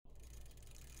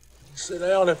Sit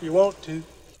down if you want to.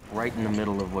 Right in the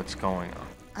middle of what's going on.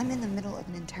 I'm in the middle of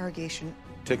an interrogation.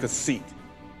 Take a seat,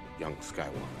 young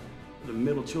Skywalker. The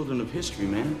middle children of history,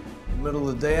 man. Middle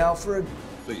of the day, Alfred?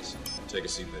 Please, take a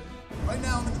seat there. Right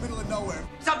now, I'm in the middle of nowhere.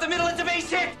 Stop the middle, it's a base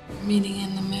hit! Meeting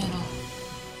in the middle.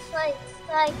 Fight.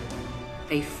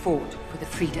 They fought for the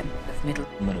freedom of middle.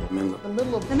 The middle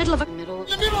of The middle of a middle.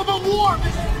 the middle of a war!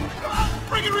 This is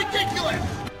freaking ridiculous!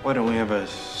 Why don't we have a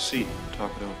seat and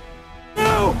talk it over?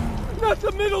 No! Not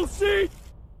the middle seat!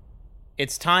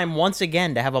 It's time once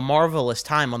again to have a marvelous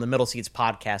time on the Middle Seats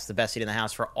podcast, the best seat in the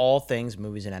house for all things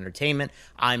movies and entertainment.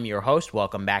 I'm your host.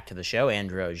 Welcome back to the show,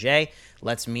 Andrew Auger.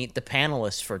 Let's meet the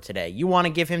panelists for today. You want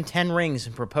to give him 10 rings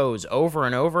and propose over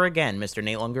and over again, Mr.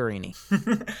 Nate Lungarini.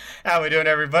 How we doing,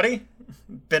 everybody?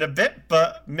 Been a bit,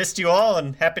 but missed you all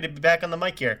and happy to be back on the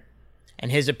mic here.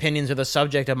 And his opinions are the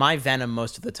subject of my venom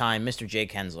most of the time, Mr.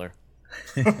 Jake Hensler.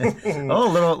 Oh,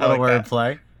 a little like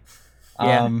wordplay.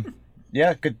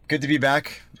 Yeah, good to be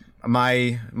back.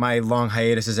 My long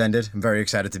hiatus has ended. I'm very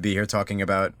excited to be here talking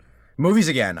about movies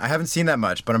again. I haven't seen that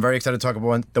much, but I'm very excited to talk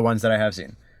about the ones that I have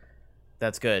seen.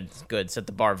 That's good. Good. Set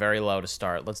the bar very low to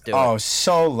start. Let's do it. Oh,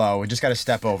 so low. We just got to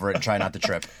step over it and try not to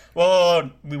trip. Well,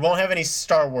 we won't have any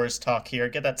Star Wars talk here.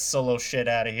 Get that Solo shit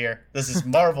out of here. This is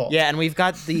Marvel. Yeah, and we've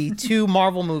got the two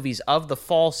Marvel movies of the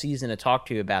fall season to talk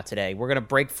to you about today. We're going to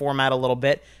break format a little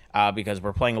bit because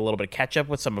we're playing a little bit of catch-up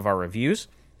with some of our reviews.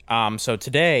 So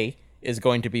today is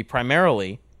going to be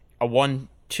primarily a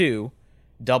 1-2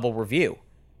 double review.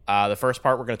 The first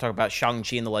part, we're going to talk about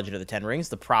Shang-Chi and the Legend of the Ten Rings,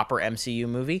 the proper MCU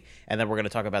movie, and then we're going to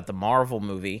talk about the Marvel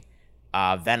movie,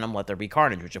 Venom, There Be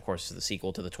Carnage, which of course is the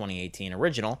sequel to the 2018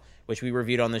 original, which we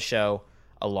reviewed on the show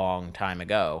a long time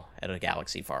ago at a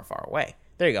galaxy far, far away.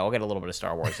 There you go. We'll get a little bit of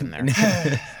Star Wars in there.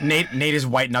 Nate is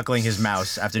white-knuckling his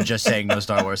mouse after just saying no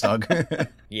Star Wars, dog.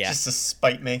 Yeah. Just to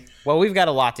spite me. Well, we've got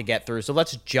a lot to get through, so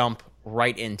let's jump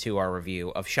right into our review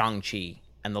of Shang-Chi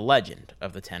and the Legend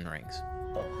of the Ten Rings.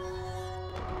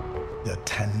 The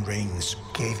Ten Rings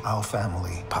gave our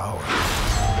family power.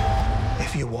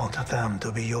 If you want them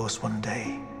to be yours one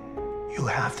day, you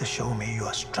have to show me you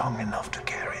are strong enough to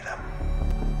carry them.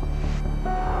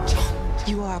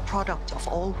 You are a product of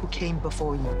all who came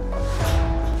before you.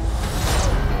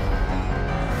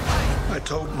 I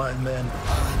told my men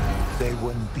they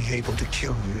wouldn't be able to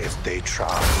kill you if they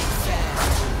tried.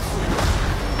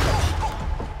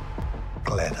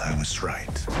 Glad I was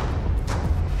right.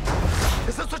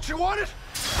 Is this what you wanted?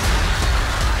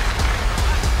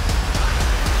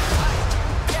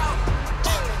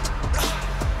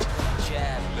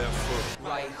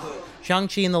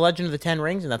 Shang-Chi and the Legend of the Ten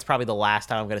Rings, and that's probably the last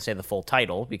time I'm going to say the full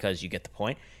title because you get the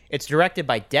point. It's directed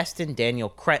by Destin Daniel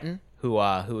Cretton, who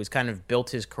has kind of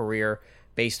built his career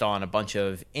based on a bunch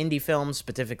of indie films.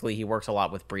 Specifically, he works a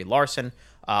lot with Brie Larson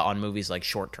on movies like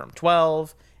Short Term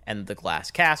 12 and The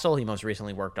Glass Castle. He most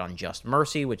recently worked on Just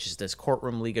Mercy, which is this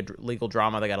courtroom legal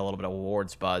drama that got a little bit of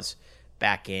awards buzz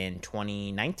back in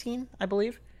 2019, I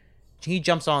believe. He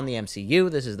jumps on the MCU.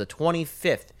 This is the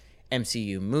 25th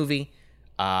MCU movie.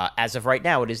 As of right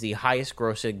now, it is the highest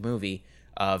grossing movie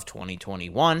of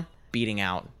 2021, beating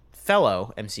out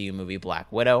fellow MCU movie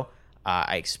Black Widow.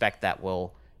 I expect that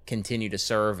will continue to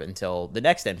serve until the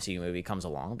next MCU movie comes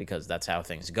along, because that's how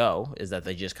things go, is that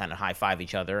they just kind of high-five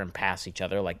each other and pass each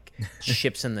other like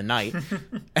ships in the night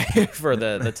for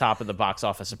the top of the box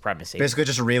office supremacy. Basically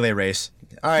just a relay race.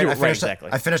 All right,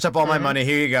 I finished up all my money.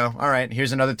 Here you go. All right,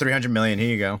 here's another $300 million. Here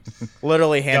you go.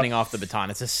 Literally handing off the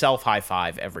baton. It's a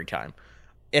self-high-five every time.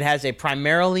 It has a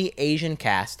primarily Asian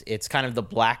cast. It's kind of the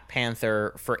Black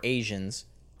Panther for Asians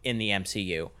in the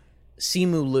MCU.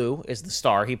 Simu Liu is the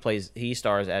star. He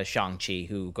stars as Shang-Chi,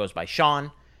 who goes by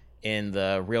Sean in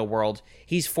the real world.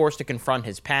 He's forced to confront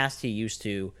his past. He used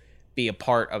to be a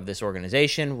part of this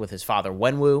organization with his father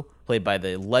Wenwu, played by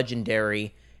the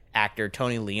legendary actor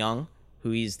Tony Leung,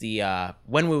 who is the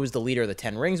Wenwu is the leader of the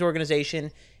Ten Rings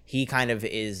organization. He kind of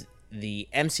is the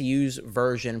MCU's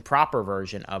proper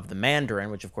version of the Mandarin,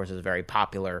 which of course is a very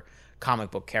popular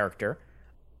comic book character.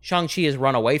 Shang-Chi has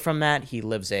run away from that. He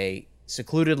lives a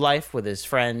secluded life with his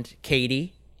friend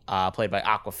Katie, played by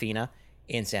Awkwafina,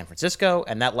 in San Francisco,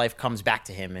 and that life comes back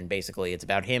to him, and basically it's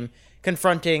about him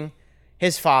confronting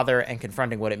his father and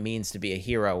confronting what it means to be a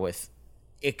hero with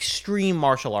extreme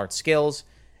martial arts skills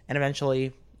and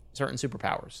eventually certain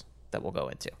superpowers that we'll go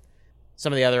into.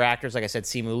 Some of the other actors, like I said,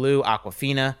 Simu Liu,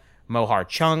 Awkwafina, Mohar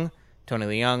Chung, Tony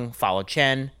Leung, Falo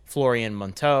Chen, Florian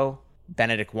Munteau,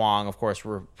 Benedict Wong, of course,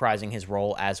 reprising his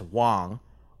role as Wong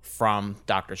from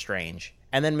Doctor Strange,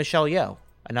 and then Michelle Yeoh,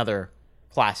 another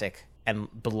classic and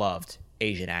beloved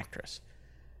Asian actress.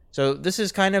 So this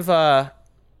is kind of an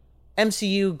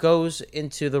MCU goes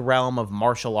into the realm of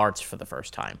martial arts for the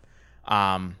first time.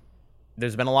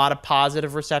 There's been a lot of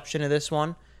positive reception to this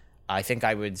one. I think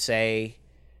I would say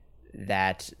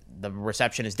that the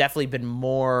reception has definitely been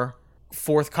more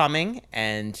forthcoming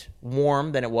and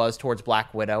warm than it was towards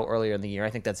Black Widow earlier in the year. I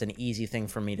think that's an easy thing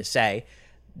for me to say.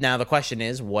 Now, the question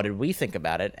is, what did we think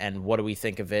about it? And what do we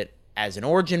think of it as an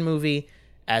origin movie,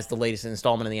 as the latest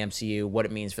installment in the MCU, what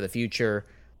it means for the future?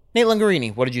 Nate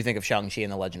Lungarini, what did you think of Shang-Chi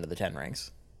and the Legend of the Ten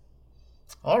Rings?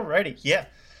 Alrighty, yeah.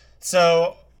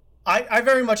 So, I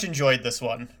very much enjoyed this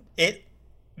one. It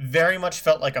very much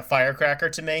felt like a firecracker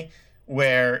to me,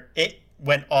 where it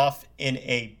went off in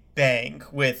a bang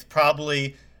with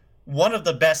probably one of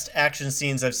the best action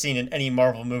scenes I've seen in any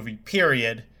Marvel movie,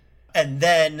 period. And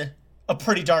then a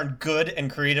pretty darn good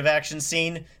and creative action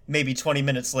scene maybe 20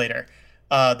 minutes later.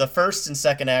 The first and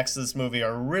second acts of this movie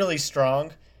are really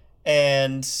strong,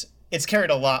 and it's carried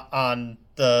a lot on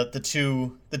the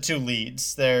two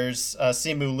leads. There's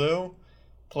Simu Liu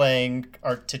playing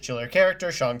our titular character,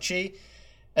 Shang-Chi,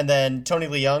 and then Tony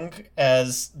Leung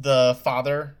as the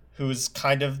father, who's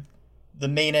kind of the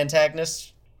main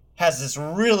antagonist, has this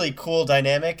really cool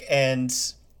dynamic, and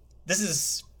this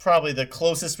is probably the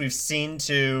closest we've seen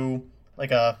to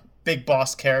like a big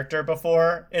boss character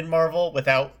before in Marvel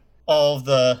without all of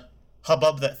the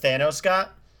hubbub that Thanos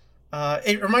got.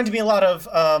 It reminded me a lot of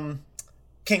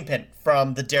Kingpin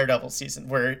from the Daredevil season,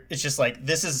 where it's just like,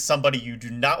 this is somebody you do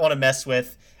not want to mess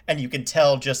with, and you can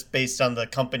tell just based on the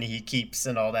company he keeps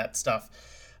and all that stuff,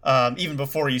 even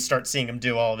before you start seeing him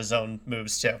do all of his own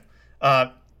moves too.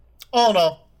 All in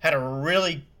all, had a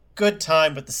really good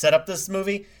time with the setup of this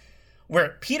movie. Where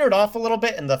it petered off a little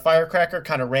bit and the firecracker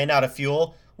kind of ran out of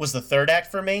fuel was the third act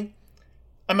for me.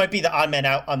 I might be the odd man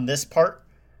out on this part,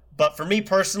 but for me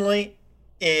personally,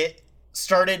 it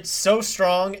started so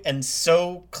strong and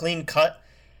so clean cut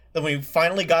that when we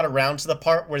finally got around to the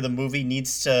part where the movie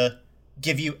needs to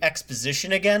give you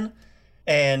exposition again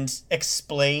and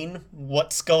explain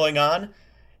what's going on,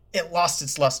 it lost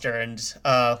its luster and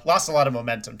lost a lot of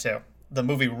momentum too. The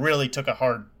movie really took a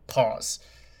hard pause.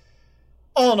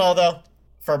 All in all, though,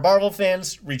 for Marvel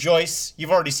fans, rejoice.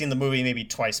 You've already seen the movie maybe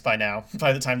twice by now,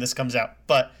 by the time this comes out.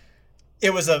 But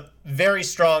it was a very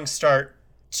strong start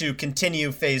to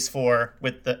continue Phase 4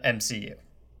 with the MCU.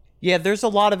 Yeah, there's a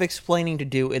lot of explaining to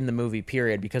do in the movie,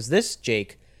 period, because this,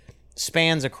 Jake,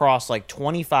 spans across like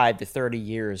 25 to 30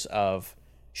 years of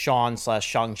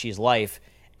Shang-Chi's life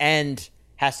and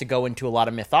has to go into a lot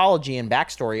of mythology and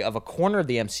backstory of a corner of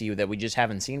the MCU that we just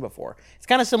haven't seen before. It's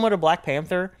kind of similar to Black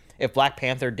Panther. If Black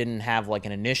Panther didn't have like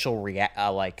an initial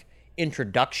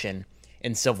introduction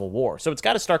in Civil War. So it's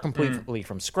got to start completely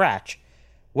from scratch.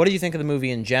 What do you think of the movie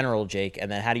in general, Jake?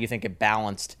 And then how do you think it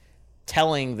balanced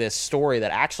telling this story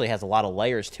that actually has a lot of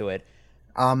layers to it?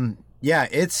 Yeah,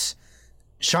 it's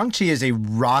Shang-Chi is a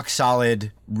rock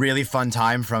solid, really fun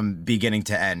time from beginning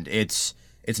to end. It's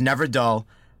never dull.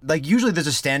 Like usually there's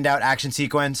a standout action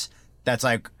sequence that's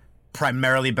like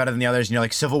primarily better than the others. You know,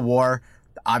 like Civil War,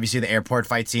 obviously the airport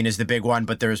fight scene is the big one,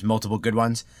 but there's multiple good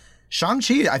ones.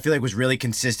 Shang-Chi, I feel like, was really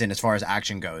consistent as far as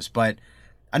action goes. But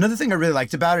another thing I really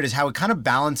liked about it is how it kind of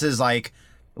balances like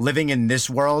living in this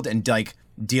world and like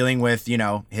dealing with, you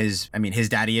know, his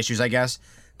daddy issues, I guess.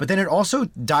 But then it also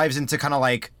dives into kind of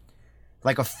like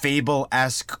a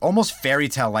fable-esque, almost fairy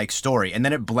tale like story, and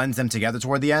then it blends them together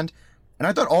toward the end. And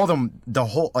I thought all of them,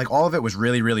 all of it was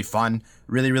really, really fun,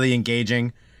 really, really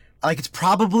engaging. Like, it's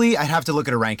probably, I'd have to look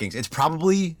at the rankings. It's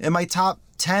probably in my top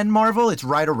 10 Marvel. It's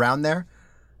right around there.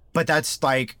 But that's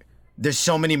like, there's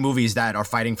so many movies that are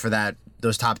fighting for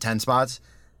those top 10 spots.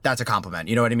 That's a compliment.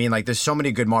 You know what I mean? Like, there's so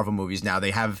many good Marvel movies now.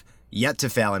 They have yet to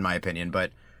fail, in my opinion.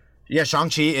 But yeah,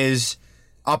 Shang-Chi is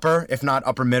upper, if not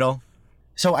upper middle.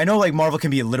 So I know like Marvel can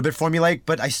be a little bit formulaic,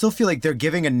 but I still feel like they're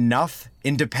giving enough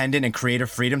independent and creative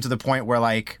freedom to the point where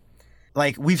like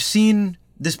we've seen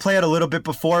this play out a little bit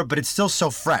before, but it's still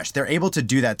so fresh. They're able to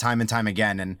do that time and time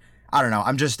again. And I don't know,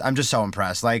 I'm just so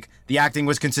impressed. Like the acting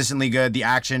was consistently good. The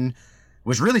action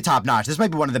was really top notch. This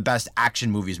might be one of the best action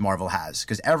movies Marvel has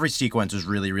because every sequence was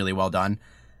really, really well done.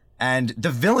 And the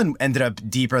villain ended up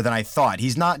deeper than I thought.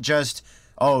 He's not just,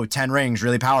 oh, 10 rings,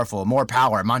 really powerful, more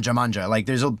power, manja manja. Like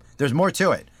there's more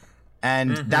to it.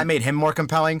 And that made him more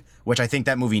compelling, which I think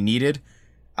that movie needed.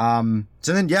 So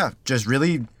then, yeah, just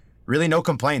really, really no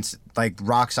complaints. Like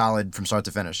rock solid from start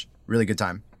to finish. Really good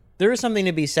time. There is something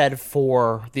to be said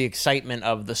for the excitement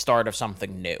of the start of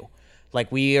something new.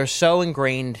 Like we are so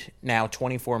ingrained now,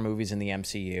 24 movies in the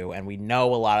MCU, and we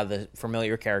know a lot of the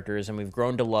familiar characters, and we've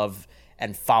grown to love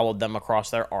and followed them across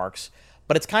their arcs.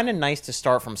 But it's kind of nice to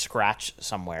start from scratch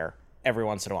somewhere every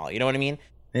once in a while. You know what I mean?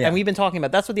 Yeah. And we've been talking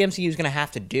about that's what the MCU is going to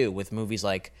have to do with movies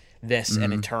like this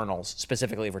and Eternals,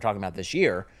 specifically if we're talking about this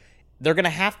year. They're going to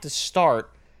have to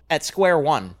start at square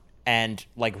one and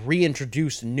like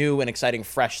reintroduce new and exciting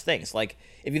fresh things. Like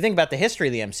if you think about the history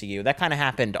of the MCU, that kind of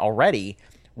happened already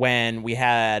when we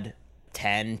had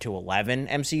 10 to 11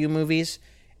 MCU movies,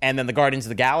 and then the Guardians of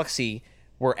the Galaxy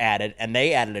were added, and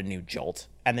they added a new jolt.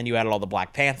 And then you added all the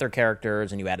Black Panther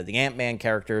characters, and you added the Ant-Man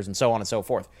characters, and so on and so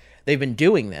forth. They've been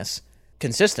doing this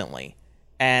consistently,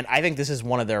 and I think this is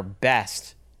one of their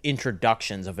best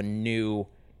introductions of a new...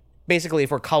 Basically,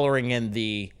 if we're coloring in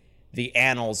the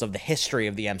annals of the history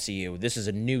of the MCU, this is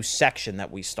a new section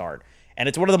that we start. And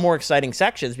it's one of the more exciting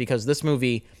sections because this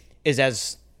movie is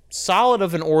as solid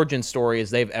of an origin story as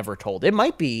they've ever told. It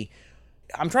might be...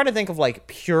 I'm trying to think of like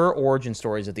pure origin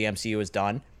stories that the MCU has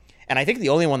done, and I think the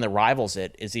only one that rivals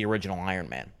it is the original Iron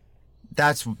Man.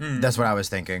 That's what I was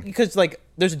thinking. Because like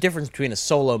there's a difference between a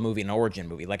solo movie and an origin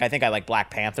movie. Like I think I like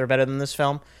Black Panther better than this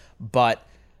film, but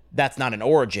that's not an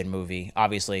origin movie.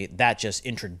 Obviously, that just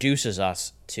introduces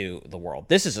us to the world.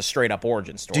 This is a straight up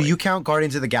origin story. Do you count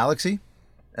Guardians of the Galaxy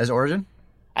as origin?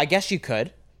 I guess you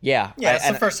could. Yeah. Yeah, it's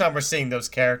the first time we're seeing those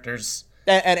characters.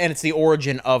 And it's the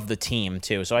origin of the team,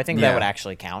 too. So I think that would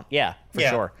actually count. Yeah, for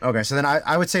sure. Okay, so then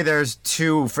I would say there's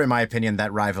two, in my opinion,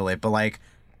 that rival it, but like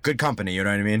good company, you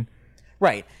know what I mean?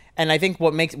 Right. And I think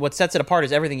what sets it apart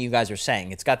is everything you guys are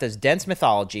saying. It's got this dense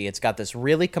mythology. It's got this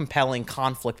really compelling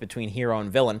conflict between hero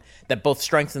and villain that both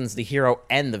strengthens the hero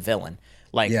and the villain.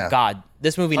 Like, God,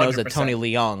 this movie knows 100%. That Tony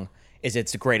Leung is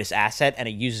its greatest asset, and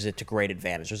it uses it to great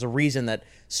advantage. There's a reason that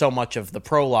so much of the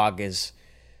prologue is,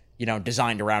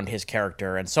 designed around his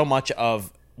character, and so much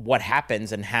of what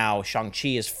happens and how Shang-Chi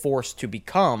is forced to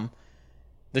become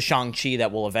the Shang-Chi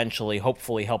that will eventually,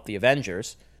 hopefully, help the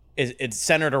Avengers. It's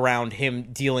centered around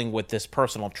him dealing with this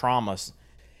personal trauma.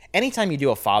 Anytime you do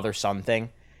a father-son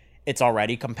thing, it's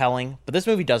already compelling, but this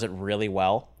movie does it really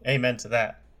well. Amen to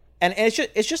that. And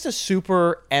it's just a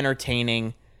super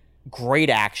entertaining, great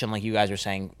action, like you guys are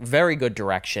saying, very good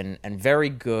direction, and very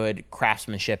good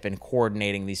craftsmanship in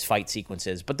coordinating these fight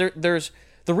sequences. But there's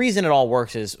the reason it all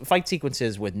works is fight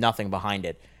sequences with nothing behind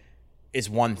it is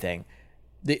one thing.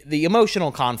 The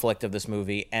emotional conflict of this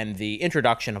movie and the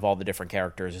introduction of all the different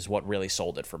characters is what really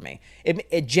sold it for me.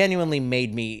 It genuinely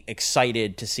made me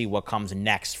excited to see what comes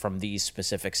next from these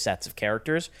specific sets of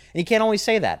characters. And you can't always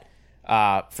say that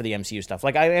for the MCU stuff.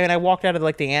 Like I walked out of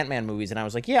like the Ant-Man movies and I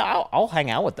was like, yeah, I'll hang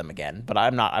out with them again. But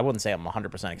I wouldn't say I'm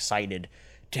 100% excited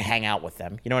to hang out with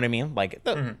them. You know what I mean? Like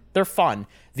they're fun.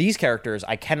 These characters,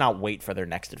 I cannot wait for their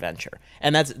next adventure.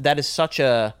 And that is such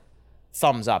a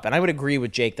thumbs up. And I would agree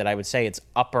with Jake that I would say it's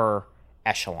upper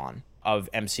echelon of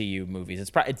MCU movies.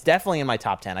 It's definitely in my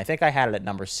top 10. I think I had it at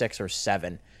number 6 or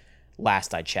 7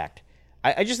 last I checked.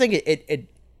 I just think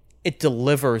it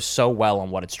delivers so well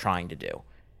on what it's trying to do.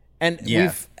 And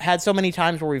we've had so many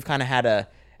times where we've kind of had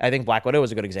I think Black Widow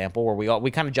was a good example where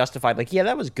we kind of justified like, yeah,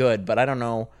 that was good, but I don't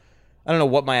know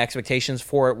what my expectations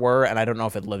for it were, and I don't know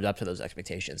if it lived up to those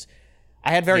expectations. I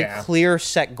had very clear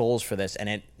set goals for this, and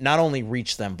it not only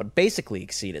reached them, but basically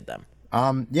exceeded them.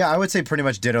 I would say pretty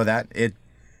much ditto that.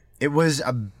 It was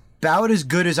about as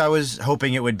good as I was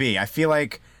hoping it would be. I feel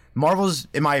like Marvel's,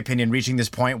 in my opinion, reaching this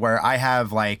point where I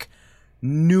have like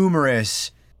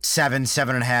numerous 7,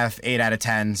 7.5, 8 out of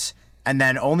 10s, and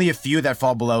then only a few that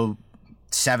fall below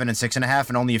 7 and 6.5,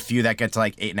 and only a few that get to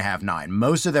like 8.5, 9.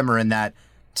 Most of them are in that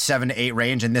 7 to 8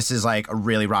 range, and this is like a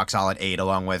really rock solid 8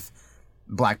 along with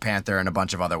Black Panther and a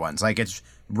bunch of other ones. Like it's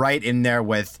right in there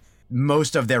with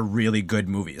most of their really good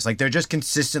movies. Like they're just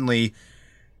consistently,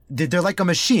 they're like a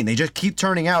machine. They just keep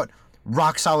turning out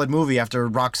rock solid movie after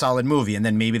rock solid movie, and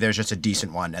then maybe there's just a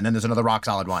decent one, and then there's another rock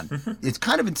solid one. It's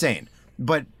kind of insane,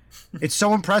 but it's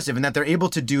so impressive in that they're able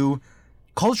to do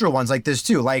cultural ones like this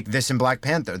too, like this in Black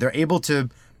Panther. They're able to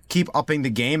keep upping the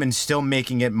game and still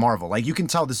making it Marvel. Like you can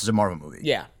tell this is a Marvel movie.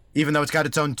 Yeah. Even though it's got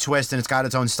its own twist and it's got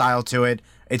its own style to it,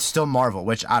 it's still Marvel,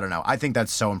 which I don't know. I think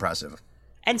that's so impressive.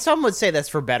 And some would say that's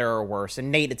for better or worse.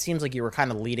 And Nate, it seems like you were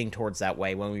kind of leading towards that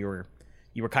way when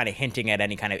you were kind of hinting at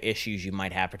any kind of issues you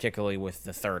might have, particularly with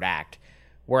the third act.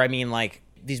 Where, I mean, like,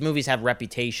 these movies have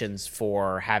reputations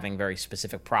for having very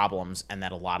specific problems, and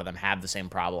that a lot of them have the same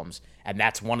problems. And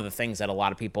that's one of the things that a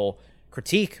lot of people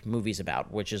critique movies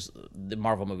about, which is the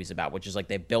Marvel movies about, which is like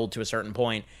they build to a certain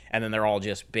point, and then they're all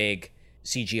just big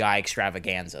CGI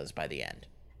extravaganzas by the end.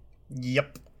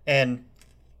 Yep. And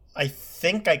I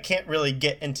think I can't really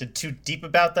get into too deep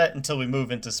about that until we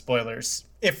move into spoilers,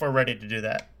 if we're ready to do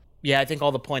that. Yeah, I think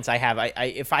all the points I have,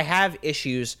 if I have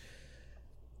issues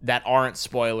that aren't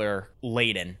spoiler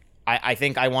laden, I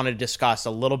think I want to discuss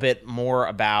a little bit more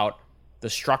about the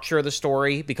structure of the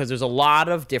story, because there's a lot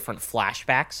of different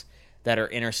flashbacks that are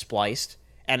interspliced.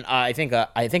 And I think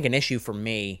an issue for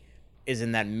me is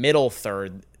in that middle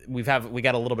third. We got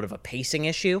a little bit of a pacing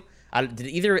issue.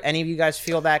 Did any of you guys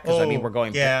feel that? Because we're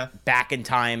going back in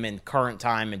time and current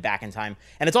time and back in time,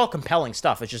 and it's all compelling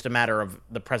stuff. It's just a matter of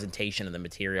the presentation of the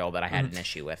material that I had an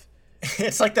issue with.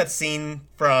 It's like that scene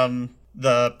from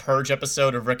the Purge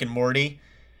episode of Rick and Morty,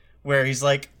 where he's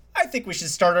like, "I think we should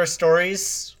start our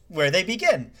stories where they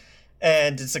begin,"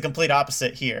 and it's a complete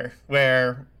opposite here,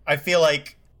 where I feel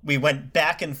like we went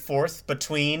back and forth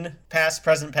between past,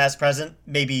 present,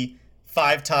 maybe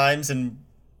 5 times in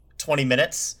 20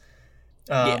 minutes.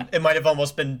 It might have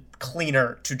almost been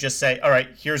cleaner to just say, all right,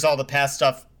 here's all the past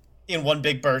stuff in one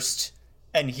big burst,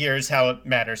 and here's how it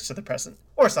matters to the present,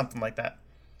 or something like that.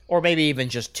 Or maybe even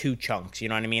just 2 chunks, you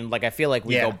know what I mean? Like, I feel like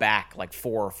we go back like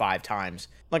 4 or 5 times.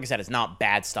 Like I said, it's not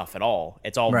bad stuff at all.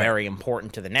 It's all very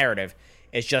important to the narrative.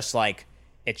 It's just like,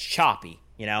 it's choppy,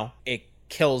 you know? It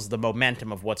kills the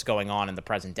momentum of what's going on in the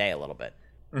present day a little bit.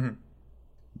 Mm-hmm.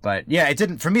 But yeah, it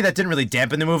didn't, for me, that didn't really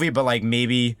dampen the movie, but like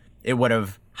maybe it would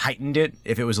have heightened it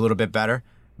if it was a little bit better.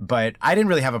 But I didn't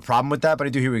really have a problem with that, but I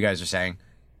do hear what you guys are saying.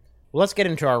 Well, let's get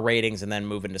into our ratings and then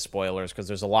move into spoilers, because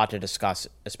there's a lot to discuss,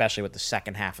 especially with the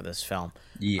second half of this film.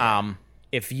 Yeah.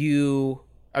 If you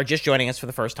are just joining us for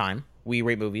the first time, we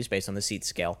rate movies based on the seat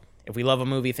scale. If we love a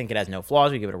movie, think it has no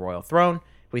flaws, we give it a royal throne.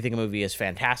 If we think a movie is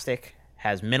fantastic,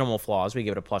 has minimal flaws, we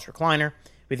give it a plush recliner.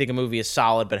 If we think a movie is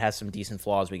solid but has some decent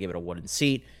flaws, we give it a wooden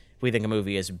seat. If we think a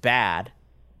movie is bad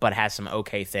but has some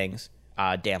okay things,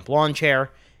 damp lawn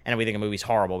chair. And if we think a movie's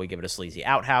horrible, we give it a sleazy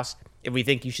outhouse. If we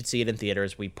think you should see it in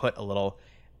theaters, we put a little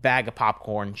bag of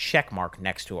popcorn check mark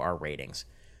next to our ratings.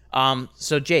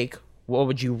 So Jake, what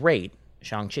would you rate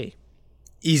Shang-Chi?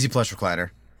 Easy plush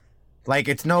recliner. Like,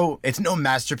 it's no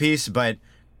masterpiece, but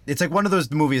it's like one of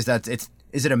those movies that's,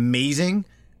 is it amazing?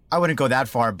 I wouldn't go that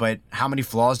far, but how many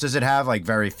flaws does it have? Like,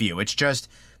 very few. It's just,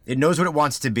 it knows what it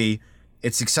wants to be.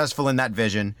 It's successful in that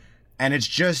vision. And it's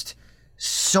just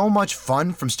so much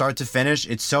fun from start to finish.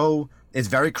 It's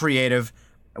very creative.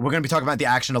 We're going to be talking about the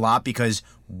action a lot because,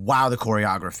 wow, the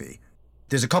choreography.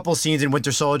 There's a couple scenes in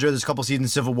Winter Soldier. There's a couple scenes in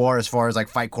Civil War as far as, like,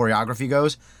 fight choreography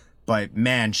goes. But,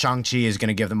 man, Shang-Chi is going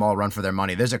to give them all a run for their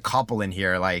money. There's a couple in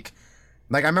here, like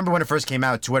I remember when it first came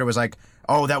out, Twitter was like,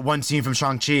 oh, that one scene from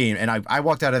Shang-Chi. And I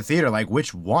walked out of the theater like,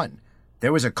 which one?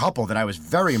 There was a couple that I was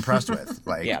very impressed with.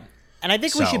 Like, yeah. And I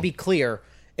think we should be clear.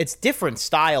 It's different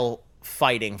style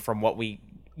fighting from what we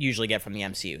usually get from the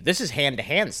MCU. This is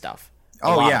hand-to-hand stuff.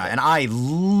 Oh, yeah. And I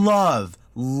love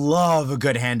a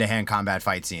good hand-to-hand combat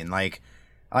fight scene. Like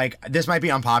this might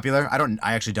be unpopular.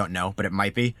 I actually don't know, but it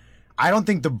might be. I don't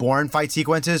think the Bourne fight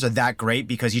sequences are that great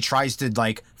because he tries to,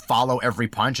 like, follow every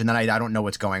punch, and then I don't know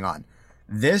what's going on.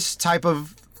 This type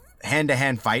of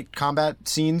hand-to-hand fight combat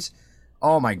scenes,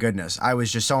 oh my goodness, I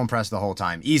was just so impressed the whole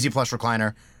time. Easy plush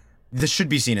recliner. This should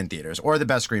be seen in theaters, or the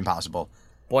best screen possible.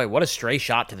 Boy, what a stray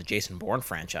shot to the Jason Bourne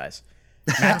franchise.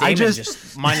 Matt Damon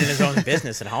just minding his own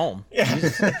business at home. Yeah,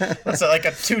 that's like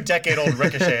a 2-decade-old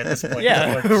Ricochet at this point.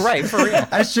 Yeah, right, for real.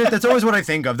 That's always what I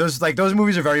think of. Those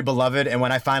movies are very beloved, and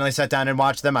when I finally sat down and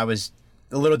watched them, I was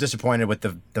a little disappointed with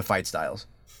the fight styles.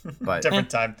 But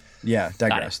different time. Yeah,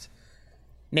 digressed.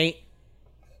 Nate?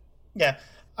 Yeah,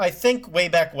 I think way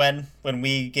back when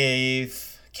we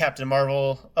gave Captain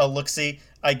Marvel a look-see,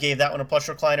 I gave that one a plush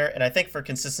recliner, and I think for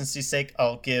consistency's sake,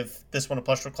 I'll give this one a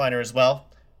plush recliner as well.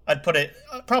 I'd put it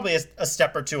probably a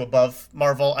step or 2 above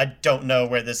Marvel. I don't know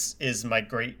where this is in my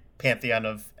great pantheon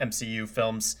of MCU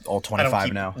films. All 25 I don't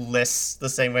keep now. Lists the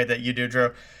same way that you do,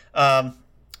 Drew. And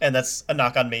that's a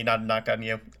knock on me, not a knock on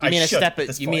you. You mean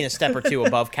a step or 2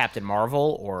 above Captain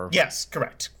Marvel, or? Yes,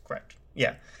 correct.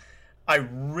 Yeah. I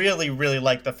really, really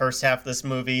like the first half of this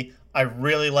movie. I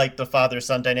really like the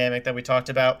father-son dynamic that we talked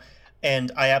about.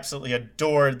 And I absolutely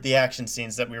adored the action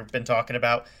scenes that we've been talking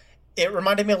about. It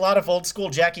reminded me a lot of old school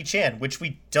Jackie Chan, which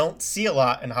we don't see a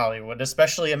lot in Hollywood,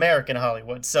 especially American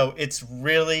Hollywood. So it's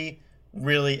really,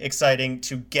 really exciting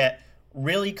to get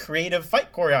really creative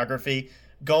fight choreography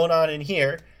going on in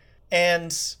here.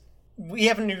 And we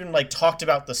haven't even talked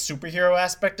about the superhero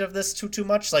aspect of this too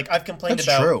much. Like, I've complained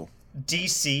about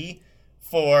DC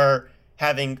for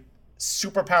having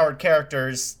superpowered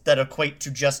characters that equate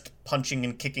to just punching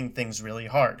and kicking things really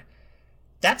hard.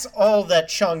 That's all that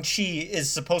Shang-Chi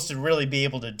is supposed to really be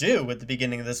able to do at the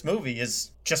beginning of this movie, is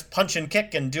just punch and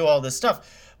kick and do all this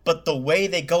stuff. But the way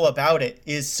they go about it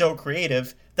is so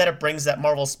creative that it brings that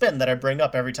Marvel spin that I bring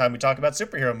up every time we talk about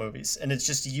superhero movies. And it's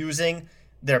just using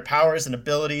their powers and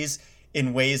abilities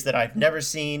in ways that I've never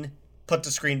seen put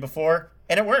to screen before.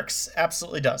 And it works.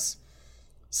 Absolutely does.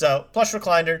 So, plush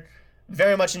recliner,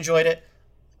 Very much enjoyed it.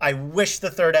 I wish the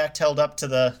third act held up to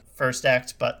the first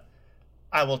act, but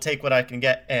I will take what I can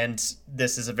get, and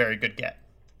this is a very good get.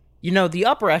 You know, the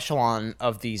upper echelon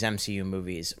of these MCU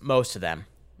movies, most of them,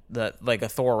 like a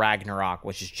Thor Ragnarok,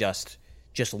 which is just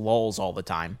lulls all the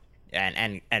time,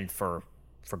 and for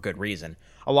good reason.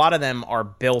 A lot of them are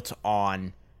built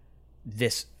on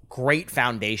this great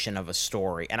foundation of a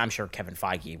story, and I'm sure Kevin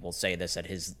Feige will say this at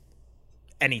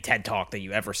any TED Talk that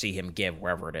you ever see him give,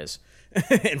 wherever it is,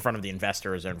 in front of the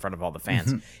investors or in front of all the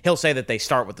fans. He'll say that they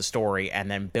start with the story and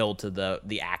then build to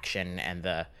the action and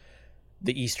the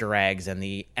Easter eggs and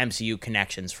the MCU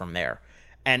connections from there.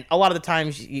 And a lot of the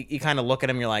times you kind of look at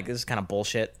him, you're like, this is kind of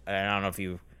bullshit. I don't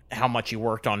know how much you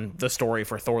worked on the story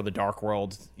for Thor: The Dark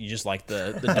World. You just like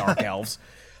the Dark Elves.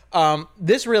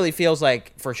 This really feels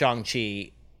like, for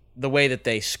Shang-Chi, the way that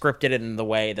they scripted it and the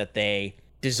way that they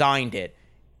designed it,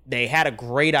 they had a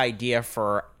great idea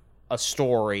for a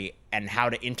story and how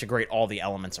to integrate all the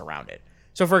elements around it.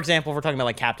 So, for example, if we're talking about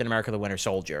like Captain America: The Winter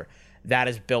Soldier, that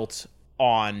is built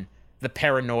on the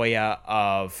paranoia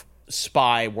of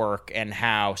spy work and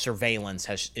how surveillance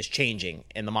is changing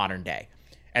in the modern day.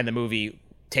 And the movie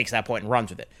takes that point and runs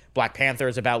with it. Black Panther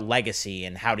is about legacy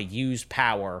and how to use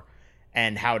power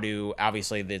and how to,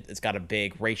 obviously, it's got a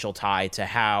big racial tie to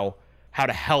how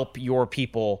to help your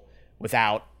people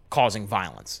without causing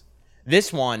violence.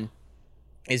 This one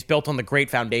is built on the great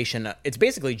foundation. It's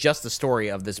basically just the story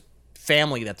of this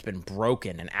family that's been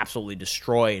broken and absolutely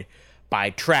destroyed by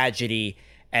tragedy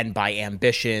and by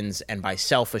ambitions and by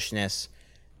selfishness.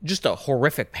 Just a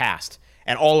horrific past.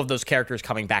 And all of those characters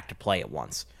coming back to play at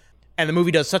once. And the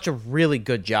movie does such a really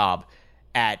good job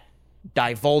at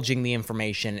divulging the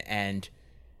information and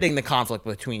getting the conflict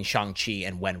between Shang-Chi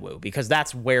and Wenwu, because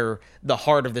that's where the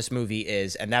heart of this movie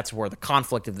is, and that's where the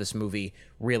conflict of this movie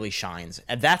really shines.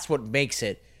 And that's what makes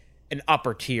it an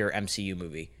upper-tier MCU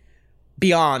movie.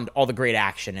 Beyond all the great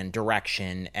action and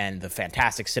direction and the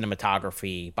fantastic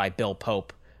cinematography by Bill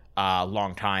Pope,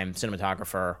 longtime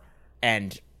cinematographer,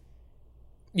 and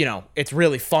you know, it's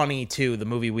really funny, too. The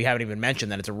movie, we haven't even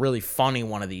mentioned that it's a really funny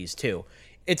one of these, too.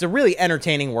 It's a really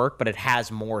entertaining work, but it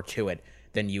has more to it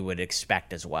than you would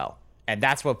expect as well. And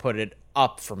that's what put it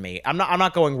up for me. I'm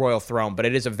not going Royal Throne, but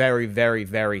it is a very, very,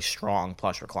 very strong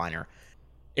plush recliner.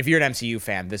 If you're an MCU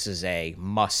fan, this is a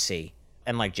must-see.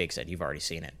 And like Jake said, you've already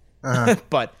seen it.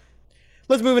 But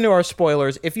let's move into our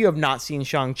spoilers. If you have not seen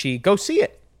Shang-Chi, go see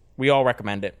it. We all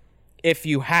recommend it. If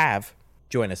you have,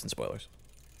 join us in spoilers.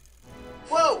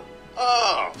 Whoa!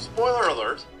 Oh, spoiler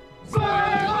alert!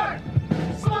 Spoiler!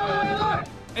 Spoiler!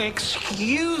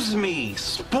 Excuse me!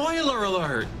 Spoiler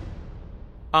alert!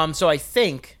 So I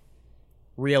think,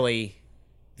 really,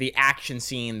 the action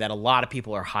scene that a lot of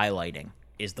people are highlighting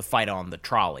is the fight on the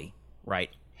trolley, right?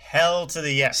 Hell to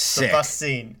the yes. Sick. The bus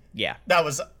scene. Yeah. That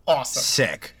was awesome.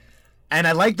 Sick. And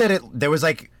I like that there was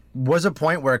a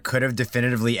point where it could have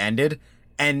definitively ended,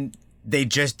 and they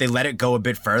let it go a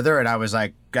bit further, and I was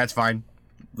like, that's fine.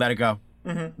 Let it go.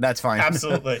 Mm-hmm. That's fine.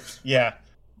 Absolutely. Yeah.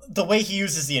 The way he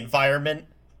uses the environment,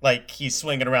 like he's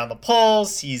swinging around the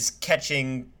poles, he's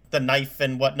catching the knife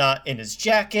and whatnot in his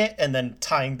jacket and then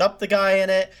tying up the guy in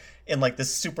it in like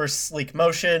this super sleek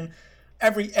motion.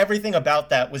 Everything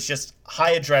about that was just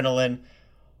high adrenaline.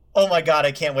 Oh my God,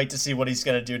 I can't wait to see what he's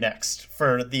going to do next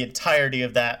for the entirety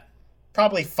of that.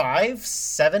 Probably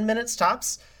 5-7 minutes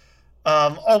tops.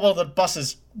 While the bus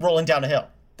is rolling down a hill.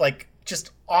 Like,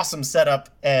 just awesome setup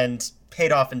and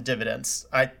paid off in dividends.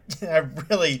 I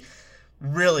really,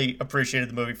 really appreciated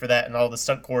the movie for that and all the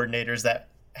stunt coordinators that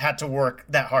had to work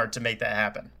that hard to make that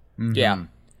happen. Mm-hmm. Yeah.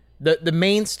 The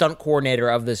main stunt coordinator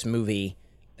of this movie,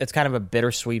 it's kind of a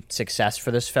bittersweet success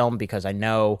for this film because I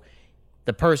know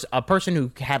a person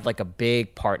who had like a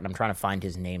big part, and I'm trying to find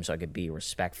his name so I could be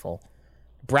respectful.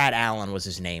 Brad Allen was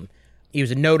his name. He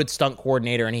was a noted stunt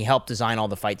coordinator, and he helped design all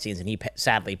the fight scenes, and he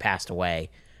sadly passed away.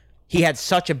 He had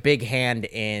such a big hand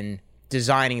in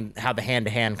designing how the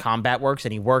hand-to-hand combat works,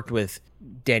 and he worked with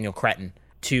Daniel Cretton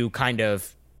to kind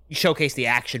of showcase the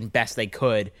action best they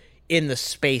could in the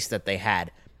space that they had.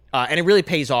 And it really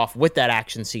pays off with that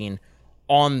action scene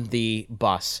on the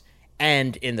bus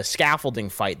and in the scaffolding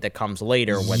fight that comes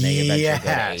later when they eventually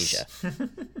go to Asia.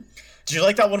 Did you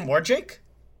like that one more, Jake?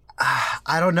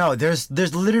 I don't know. There's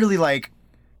literally like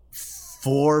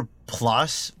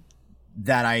 4+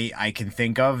 that I can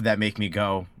think of that make me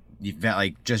go,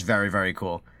 like, just very, very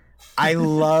cool. I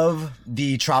love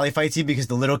the trolley fight scene because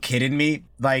the little kid in me,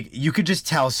 like, you could just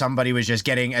tell somebody was just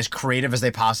getting as creative as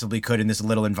they possibly could in this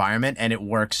little environment, and it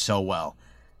works so well.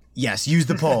 Yes, use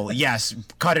the pole. Yes,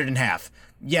 cut it in half.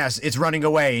 Yes, it's running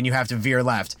away and you have to veer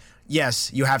left.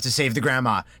 Yes, you have to save the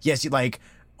grandma. Yes,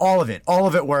 all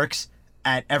of it works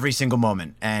at every single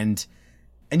moment. And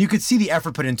you could see the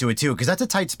effort put into it too, because that's a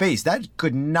tight space. That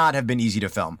could not have been easy to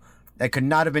film. That could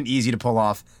not have been easy to pull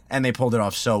off, and they pulled it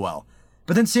off so well.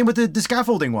 But then same with the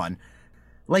scaffolding one.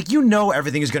 Like,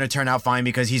 everything is going to turn out fine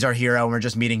because he's our hero and we're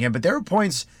just meeting him. But there were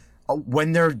points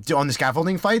when they're on the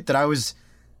scaffolding fight that I was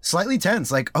slightly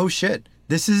tense. Like, oh shit,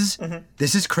 this is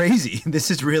crazy.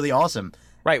 This is really awesome.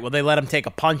 Right. Well, they let him take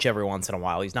a punch every once in a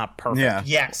while. He's not perfect. Yeah.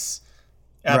 Yes.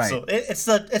 Absolutely. Right.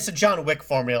 It's a John Wick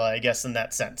formula, I guess, in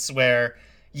that sense, where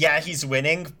he's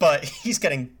winning, but he's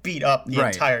getting beat up the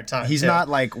entire time. He's not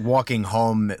like walking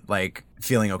home like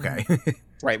feeling okay.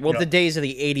 Right. Well, the days of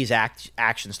the 80s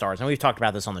action stars, and we've talked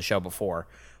about this on the show before,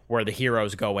 where the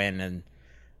heroes go in and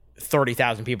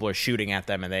 30,000 people are shooting at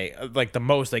them, and they like the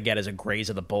most they get is a graze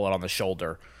of the bullet on the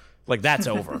shoulder. Like, that's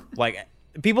over. Like,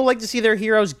 people like to see their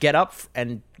heroes get up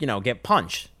and, get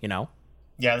punched,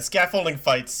 Yeah, the scaffolding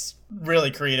fight's really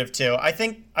creative too. I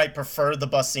think I prefer the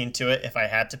bus scene to it if I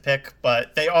had to pick,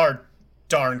 but they are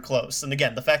darn close. And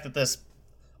again, the fact that this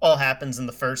all happens in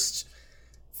the first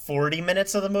 40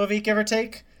 minutes of the movie, give or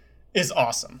take, is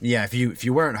awesome. Yeah, if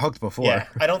you weren't hooked before. Yeah,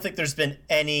 I don't think there's been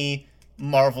any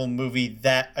Marvel movie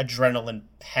that adrenaline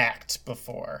packed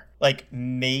before. Like,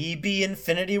 maybe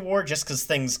Infinity War, just because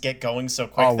things get going so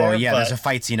quick. Oh well, yeah. There's a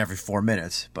fight scene every 4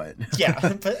 minutes, but yeah.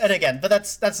 But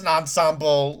that's an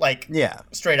ensemble, like,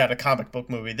 straight out of comic book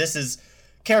movie. This is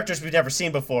characters we've never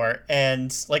seen before,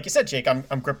 and like you said, Jake,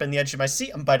 I'm gripping the edge of my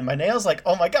seat. I'm biting my nails. Like,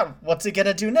 oh my god, what's he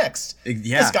gonna do next?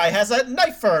 Yeah, this guy has a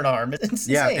knife for an arm. It's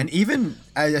insane. Yeah, and even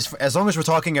as long as we're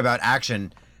talking about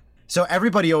action, so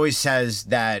everybody always says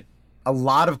that a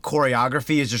lot of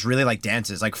choreography is just really like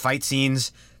dances, like fight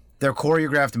scenes. They're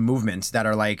choreographed movements that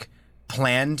are like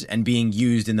planned and being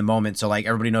used in the moment. So like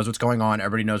everybody knows what's going on.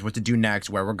 Everybody knows what to do next,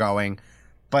 where we're going.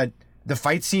 But the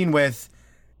fight scene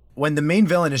when the main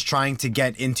villain is trying to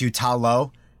get into Ta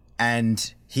Lo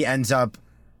and he ends up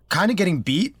kind of getting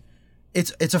beat.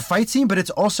 It's a fight scene, but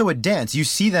it's also a dance. You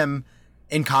see them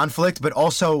in conflict, but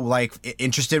also like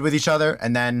interested with each other.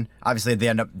 And then obviously they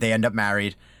end up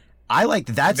married. I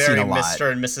liked that scene a lot. Very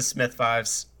Mr. and Mrs. Smith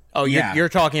vibes. Oh, you're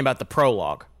talking about the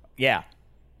prologue. Yeah.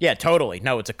 Yeah, totally.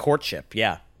 No, it's a courtship.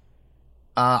 Yeah.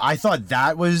 I thought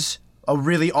that was a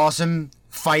really awesome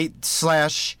fight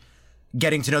 /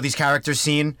 getting to know these characters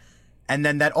scene. And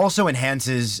then that also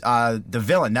enhances the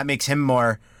villain. That makes him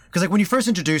more... Because like when you first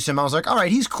introduced him, I was like, all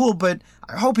right, he's cool, but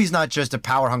I hope he's not just a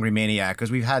power-hungry maniac, because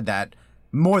we've had that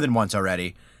more than once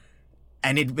already.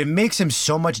 And it makes him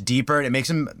so much deeper. It makes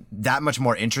him that much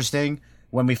more interesting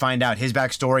when we find out his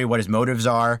backstory, what his motives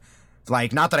are.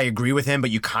 Like, not that I agree with him, but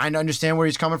you kind of understand where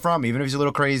he's coming from, even if he's a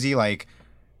little crazy. Like,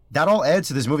 that all adds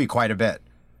to this movie quite a bit.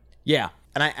 Yeah,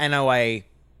 and I know I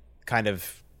kind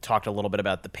of talked a little bit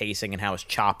about the pacing and how it's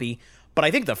choppy, but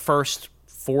I think the first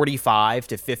 45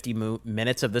 to 50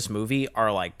 minutes of this movie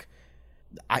are like...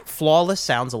 flawless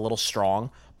sounds a little strong,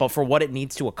 but for what it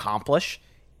needs to accomplish,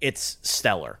 it's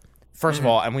stellar. First of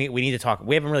all, and we need to talk...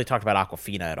 We haven't really talked about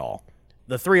Awkwafina at all.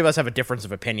 The three of us have a difference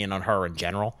of opinion on her in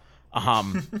general.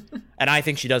 And I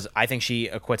think she does. I think she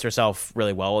acquits herself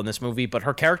really well in this movie, but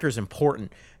her character is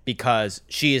important because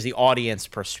she is the audience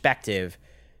perspective.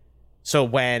 So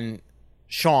when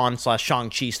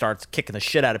Shang-Chi starts kicking the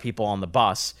shit out of people on the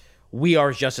bus, we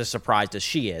are just as surprised as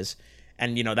she is.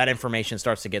 And, that information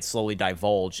starts to get slowly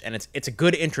divulged. And it's a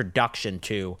good introduction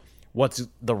to what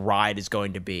the ride is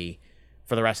going to be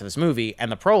for the rest of this movie.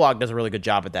 And the prologue does a really good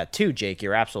job at that too, Jake.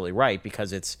 You're absolutely right,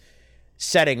 because it's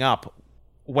setting up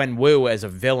Wenwu as a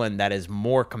villain that is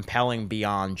more compelling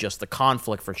beyond just the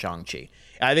conflict for Shang-Chi.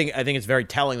 I think it's very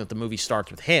telling that the movie starts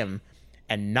with him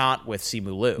and not with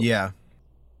Simu Liu. Yeah.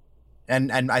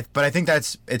 But I think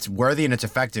it's worthy and it's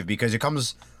effective because it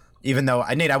comes, even though,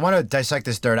 Nate, I want to dissect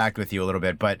this third act with you a little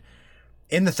bit, but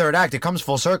in the third act, it comes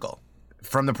full circle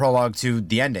from the prologue to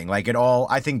the ending. Like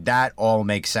I think that all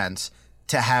makes sense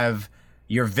to have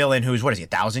your villain who's,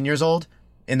 1,000 years old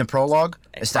in the prologue,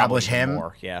 establish him.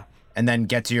 More, yeah. And then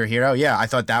get to your hero. Yeah, I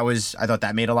thought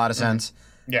that made a lot of sense.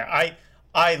 Yeah,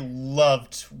 I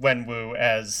loved Wenwu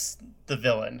as the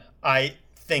villain. I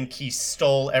think he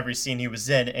stole every scene he was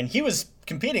in, and he was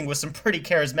competing with some pretty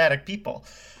charismatic people.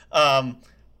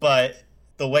 But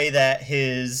the way that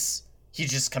he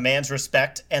just commands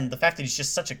respect, and the fact that he's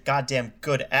just such a goddamn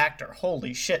good actor.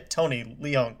 Holy shit, Tony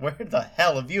Leung, where the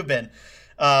hell have you been?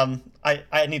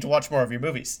 I need to watch more of your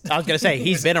movies. I was going to say,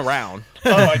 he's been around.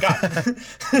 Oh my God.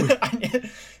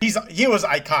 He was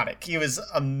iconic. He was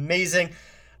amazing.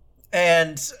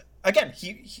 And again,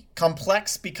 he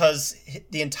complex because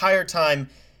the entire time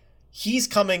he's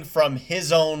coming from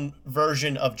his own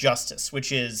version of justice,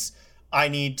 which is, I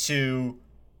need to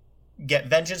get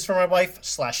vengeance for my wife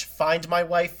 / find my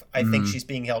wife. I think she's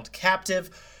being held captive.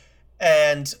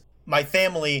 And my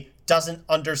family doesn't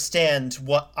understand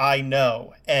what I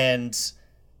know. And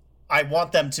I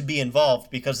want them to be involved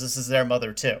because this is their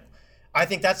mother too. I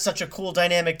think that's such a cool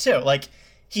dynamic too. Like,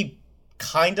 he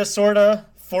kind of sort of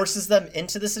forces them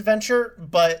into this adventure,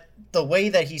 but the way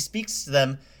that he speaks to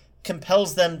them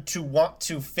compels them to want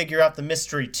to figure out the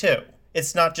mystery too.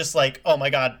 It's not just like, oh my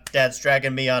god, Dad's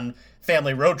dragging me on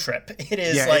family road trip. It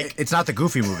is it's not the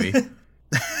Goofy movie.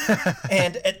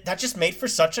 And that just made for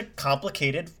such a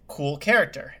complicated, cool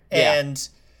character. Yeah. And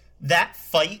that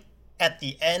fight at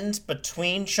the end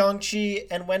between Shang-Chi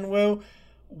and Wenwu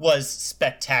was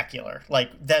spectacular.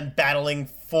 Like, them battling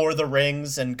for the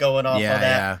rings and going off on that.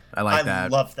 Yeah, I like that. I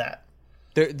love that.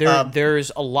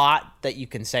 There's a lot that you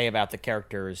can say about the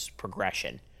character's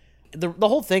progression. The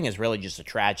whole thing is really just a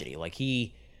tragedy. Like,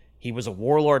 he was a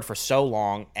warlord for so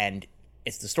long, and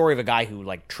it's the story of a guy who,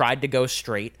 like, tried to go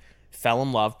straight, fell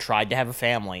in love, tried to have a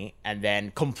family, and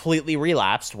then completely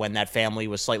relapsed when that family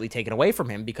was slightly taken away from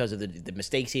him because of the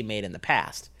mistakes he made in the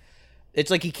past.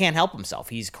 It's like he can't help himself.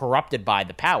 He's corrupted by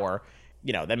the power.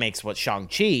 You know, that makes what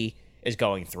Shang-Chi is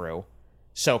going through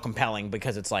so compelling,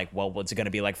 because it's like, well, what's it going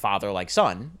to be like father, like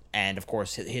son? And, of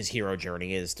course, his hero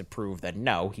journey is to prove that,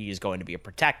 no, he is going to be a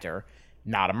protector,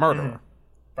 not a murderer.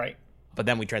 Right. But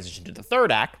then we transition to the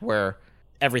third act, where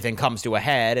everything comes to a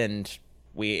head, and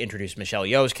we introduce Michelle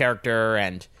Yeoh's character,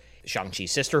 and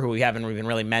Shang-Chi's sister, who we haven't even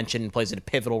really mentioned, plays a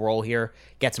pivotal role here,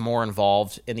 gets more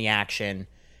involved in the action.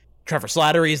 Trevor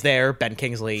Slattery's there, Ben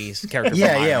Kingsley's character from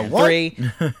Iron Man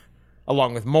 3,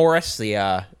 along with Morris,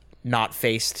 the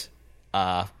not-faced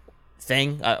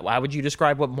thing. How would you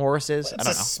describe what Morris is? It's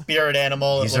a spirit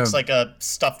animal. It looks like a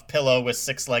stuffed pillow with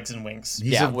 6 legs and wings.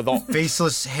 He's with all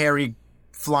faceless, hairy,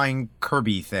 flying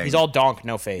Kirby thing. He's all donk,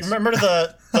 no face. Remember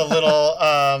the little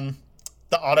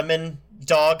the Ottoman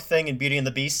dog thing in Beauty and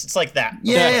the Beast? It's like that.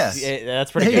 Yeah,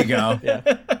 that's pretty good. There you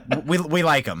go. Yeah. We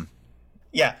like him.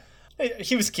 Yeah,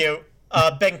 he was cute.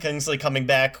 Ben Kingsley coming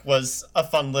back was a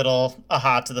fun little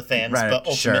aha to the fans, but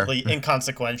ultimately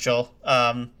inconsequential.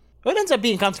 It ends up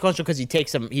being consequential because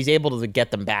he's able to get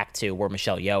them back to where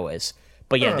Michelle Yeoh is.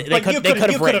 But yeah, they could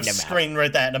have written him out.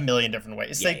 Screenwritten that in a million different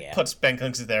ways. They put Ben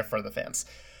Kingsley there for the fans.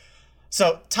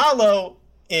 So Ta-Lo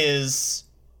is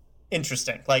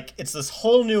interesting. Like, it's this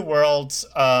whole new world.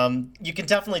 You can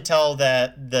definitely tell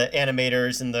that the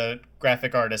animators and the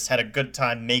graphic artists had a good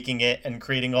time making it and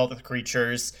creating all the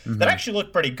creatures that actually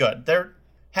look pretty good. There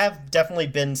have definitely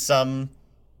been some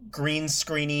green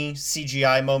screeny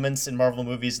CGI moments in Marvel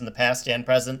movies in the past and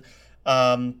present.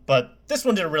 But this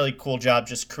one did a really cool job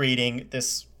just creating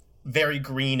this very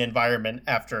green environment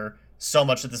after so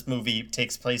much of this movie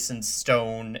takes place in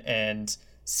stone and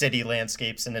city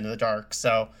landscapes and in the dark.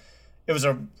 So it was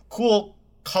a cool,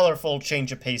 colorful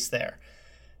change of pace there.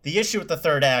 The issue with the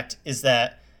third act is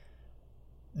that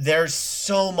there's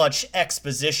so much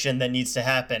exposition that needs to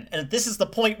happen. And this is the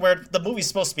point where the movie's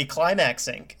supposed to be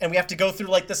climaxing. And we have to go through,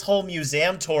 like, this whole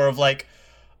museum tour of, like,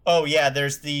 oh, yeah,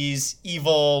 there's these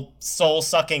evil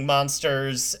soul-sucking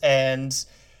monsters, and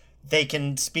they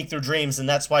can speak through dreams, and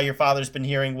that's why your father's been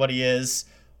hearing what he is.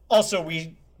 Also,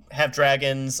 we have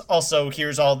dragons. Also,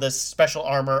 here's all this special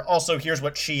armor. Also, here's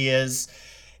what she is.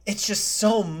 It's just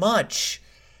so much.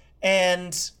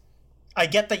 And I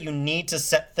get that you need to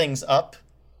set things up,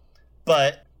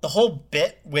 but the whole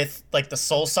bit with, like, the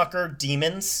soul sucker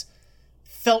demons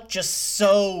felt just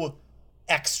so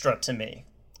extra to me.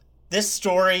 This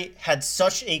story had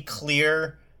such a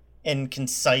clear and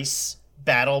concise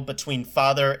battle between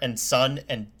father and son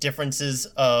and differences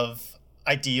of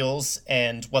ideals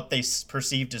and what they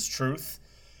perceived as truth.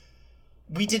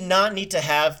 We did not need to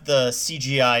have the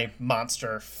CGI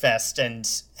monster fest and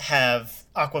have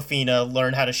Awkwafina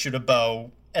learn how to shoot a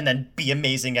bow and then be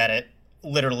amazing at it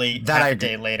literally half a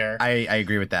day later. I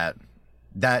agree with that.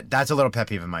 That's a little pet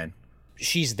peeve of mine.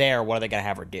 She's there. What are they going to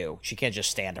have her do? She can't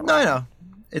just stand around. No, I know.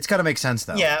 It's got to make sense,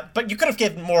 though. Yeah, but you could have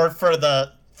given more for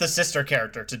the sister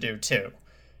character to do, too.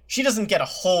 She doesn't get a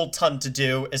whole ton to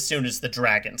do as soon as the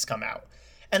dragons come out.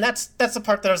 And that's the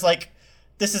part that I was like,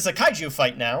 this is a kaiju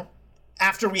fight now,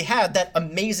 after we had that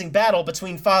amazing battle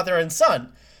between father and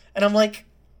son. And I'm like,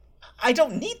 I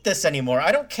don't need this anymore.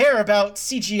 I don't care about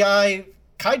CGI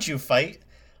kaiju fight.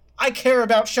 I care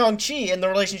about Shang-Chi and the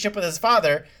relationship with his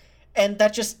father, and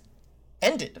that just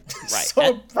ended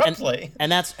so abruptly.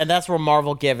 And that's where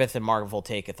Marvel giveth and Marvel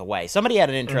taketh away. Somebody had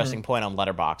an interesting point on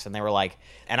Letterboxd, and they were like,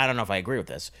 and I don't know if I agree with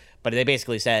this, but they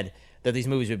basically said that these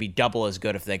movies would be double as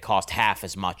good if they cost half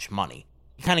as much money.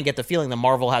 You kind of get the feeling that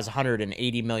Marvel has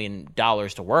 $180 million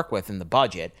to work with in the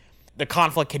budget, the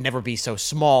conflict can never be so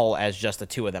small as just the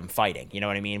two of them fighting. You know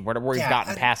what I mean? Where we've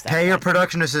gotten past that. Pay your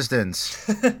production assistants.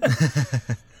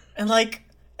 And like,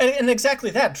 and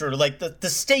exactly that, Drew. Like the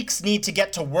stakes need to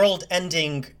get to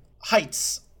world-ending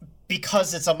heights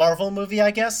because it's a Marvel movie,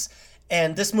 I guess.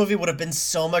 And this movie would have been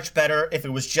so much better if it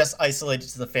was just isolated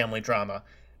to the family drama.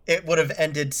 It would have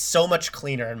ended so much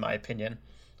cleaner, in my opinion.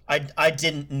 I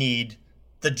didn't need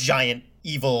the giant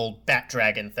evil bat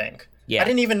dragon thing. Yeah. I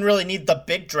didn't even really need the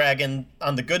big dragon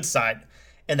on the good side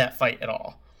in that fight at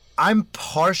all. I'm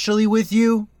partially with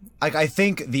you. Like, I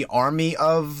think the army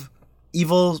of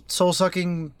evil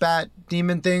soul-sucking bat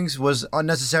demon things was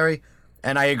unnecessary.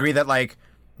 And I agree that, like,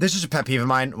 this is a pet peeve of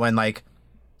mine when, like,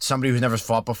 somebody who's never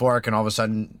fought before can all of a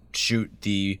sudden shoot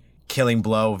the killing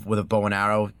blow with a bow and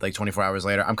arrow, like, 24 hours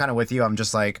later. I'm kind of with you. I'm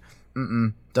just like,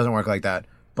 doesn't work like that.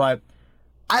 But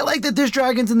I like that there's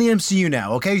dragons in the MCU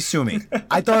now, okay? Sue me.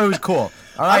 I thought it was cool.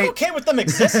 All right? I'm okay with them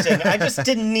existing. I just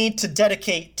didn't need to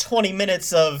dedicate 20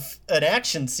 minutes of an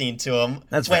action scene to them.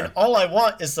 That's when fair. all I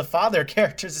want is the father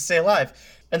characters to stay alive.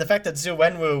 And the fact that Zhu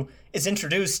Wenwu is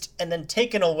introduced and then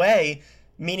taken away,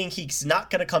 meaning he's not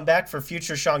going to come back for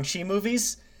future Shang-Chi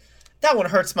movies, that one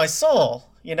hurts my soul,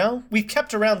 you know? We've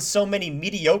kept around so many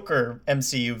mediocre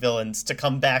MCU villains to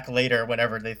come back later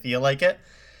whenever they feel like it.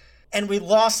 And we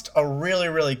lost a really,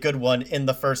 really good one in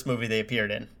the first movie they appeared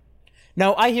in.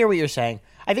 No, I hear what you're saying.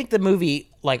 I think the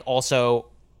movie, like, also,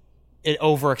 it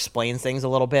over-explains things a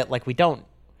little bit. Like, we don't...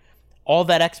 All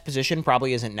that exposition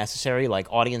probably isn't necessary. Like,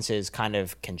 audiences kind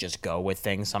of can just go with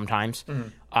things sometimes.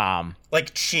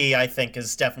 Like, Chi, I think,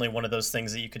 is definitely one of those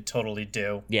things that you could totally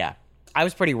do. Yeah. I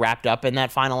was pretty wrapped up in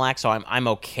that final act, so I'm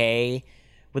okay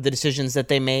with the decisions that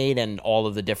they made and all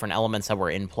of the different elements that were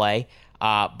in play.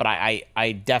 But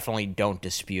I definitely don't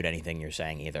dispute anything you're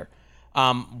saying either.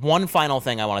 One final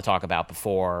thing I want to talk about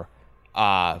before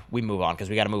we move on, because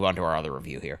we got to move on to our other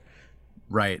review here.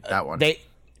 Right, that one.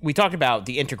 We talked about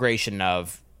the integration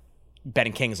of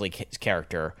Ben Kingsley's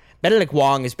character. Benedict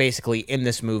Wong is basically in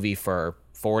this movie for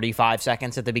 45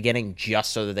 seconds at the beginning,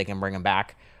 just so that they can bring him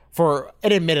back for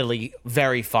an admittedly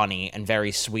very funny and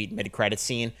very sweet mid-credit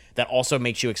scene that also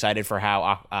makes you excited for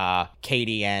how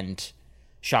Katie and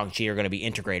Shang-Chi are going to be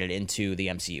integrated into the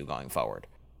MCU going forward.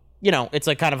 You know, it's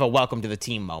like kind of a welcome to the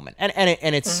team moment. And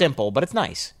it's simple, but it's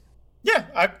nice.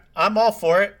 Yeah, I'm all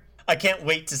for it. I can't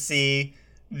wait to see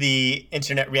the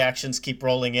internet reactions keep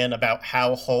rolling in about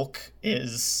how Hulk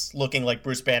is looking like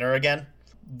Bruce Banner again.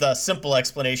 The simple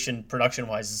explanation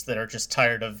production-wise is that they're just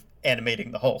tired of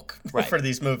animating the Hulk for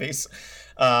these movies.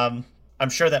 I'm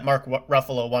sure that Mark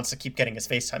Ruffalo wants to keep getting his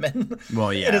FaceTime in.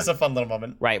 Well, yeah. It is a fun little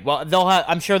moment. Right. Well,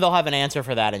 I'm sure they'll have an answer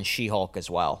for that in She-Hulk as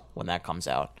well when that comes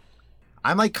out.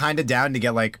 I'm like kind of down to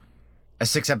get like a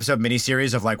 6-episode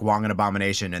miniseries of like Wong and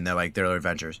Abomination and their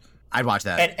adventures. I'd watch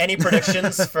that. And any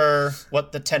predictions for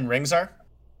what the 10 rings are?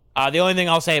 The only thing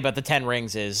I'll say about the 10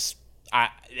 rings is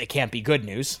it can't be good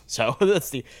news. So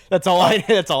that's all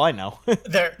I know.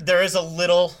 There is a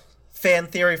little fan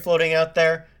theory floating out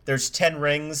there. There's 10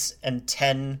 rings and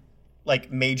 10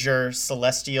 like major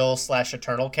celestial /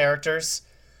 eternal characters.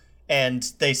 And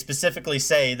they specifically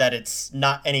say that it's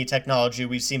not any technology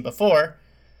we've seen before.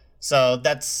 So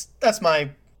that's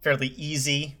my fairly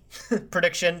easy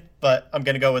prediction, but I'm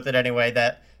going to go with it anyway,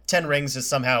 that 10 rings is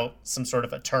somehow some sort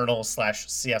of eternal /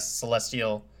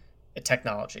 celestial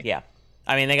technology. Yeah.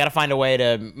 I mean, they got to find a way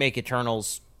to make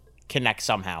Eternals connect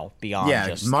somehow beyond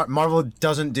just... Marvel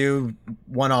doesn't do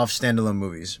one-off standalone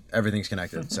movies. Everything's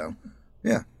connected, so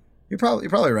yeah. You're probably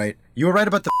right. You were right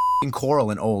about the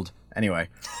coral in Old. Anyway.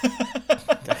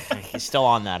 He's still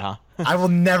on that, huh? I will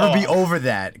never be over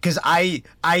that, because I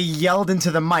yelled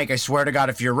into the mic, I swear to God,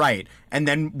 if you're right. And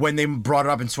then when they brought it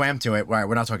up and swam to it, right,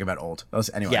 we're not talking about Old.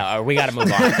 Anyway. Yeah, we got to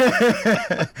move on. All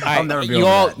right, I'll never be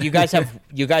over that.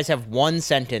 You guys have one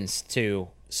sentence to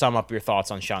sum up your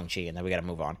thoughts on Shang-Chi, and then we got to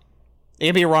move on. It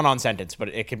can be a run-on sentence, but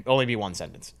it can only be one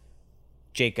sentence.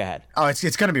 Jake, go ahead. Oh,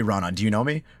 it's going to be run-on. Do you know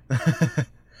me?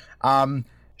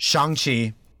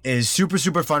 Shang-Chi is super,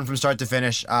 super fun from start to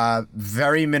finish.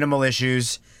 Very minimal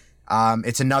issues.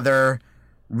 It's another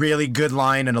really good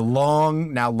line in a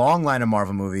long line of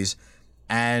Marvel movies.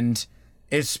 And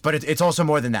it's also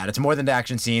more than that. It's more than the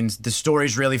action scenes. The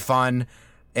story's really fun.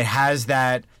 It has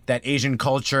that Asian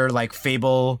culture, like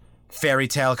fable, fairy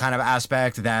tale kind of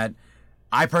aspect that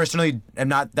I personally am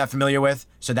not that familiar with.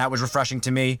 So that was refreshing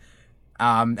to me.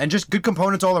 And just good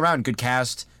components all around. Good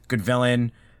cast, good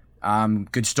villain,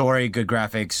 good story, good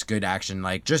graphics, good action.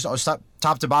 Like just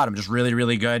top to bottom, just really,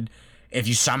 really good. If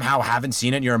you somehow haven't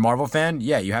seen it and you're a Marvel fan,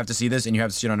 yeah, you have to see this and you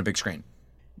have to see it on a big screen.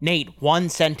 Nate, one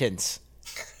sentence.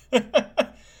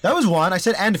 That was one. I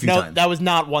said and a few times. No, that was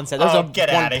not one sentence. That was get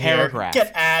one out of paragraph. here.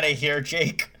 Get out of here,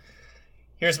 Jake.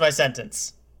 Here's my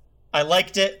sentence. I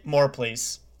liked it. More,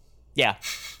 please. Yeah.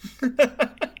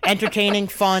 Entertaining,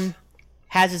 fun,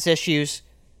 has its issues.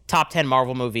 Top 10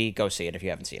 Marvel movie. Go see it if you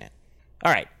haven't seen it.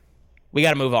 All right. We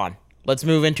got to move on. Let's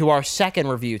move into our second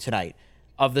review tonight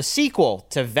of the sequel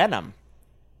to Venom.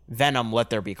 Venom, Let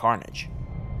There Be Carnage.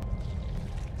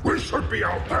 We should be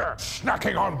out there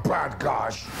snacking on bad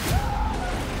guys.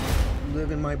 You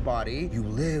live in my body. You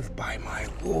live by my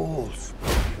rules.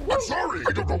 I'm sorry.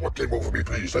 I don't know what came over me.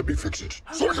 Please let me fix it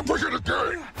so I can play it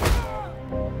again.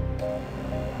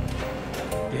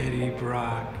 Eddie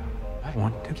Brock, I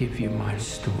want to give you my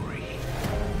story.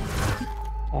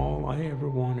 All I ever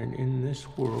wanted in this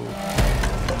world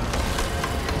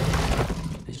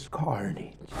is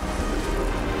carnage.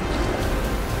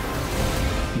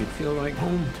 You feel like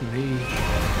home to me.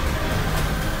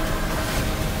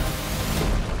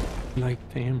 Like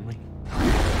family.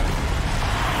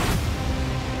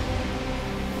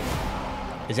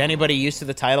 Is anybody used to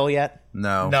the title yet?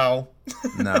 No.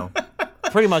 No.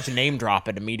 Pretty much name drop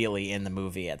it immediately in the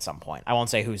movie at some point. I won't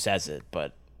say who says it,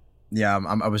 but... Yeah,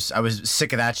 I was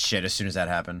sick of that shit as soon as that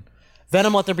happened.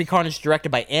 Venom, Let There Be Carnage, directed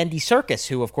by Andy Serkis,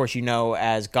 who, of course, you know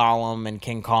as Gollum and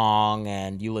King Kong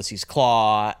and Ulysses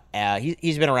Claw.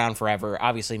 He's been around forever,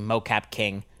 obviously mocap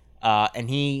king. And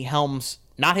he helms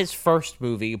not his first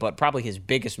movie, but probably his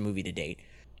biggest movie to date.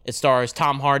 It stars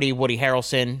Tom Hardy, Woody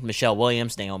Harrelson, Michelle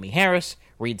Williams, Naomi Harris,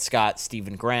 Reed Scott,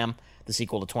 Stephen Graham, the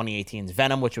sequel to 2018's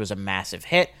Venom, which was a massive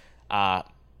hit,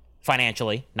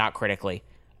 financially, not critically.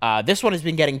 This one has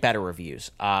been getting better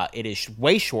reviews. It is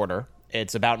way shorter.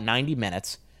 It's about 90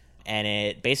 minutes, and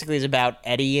it basically is about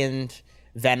Eddie and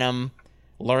Venom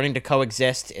learning to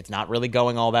coexist. It's not really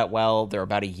going all that well. They're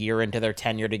about a year into their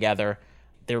tenure together.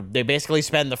 They basically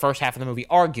spend the first half of the movie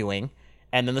arguing,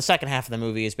 and then the second half of the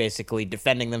movie is basically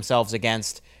defending themselves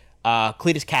against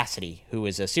Cletus Cassidy, who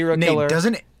is a serial killer.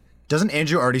 Nate, doesn't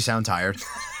Andrew already sound tired?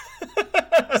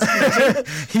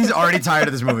 He's already tired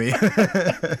of this movie.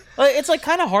 It's like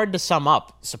kind of hard to sum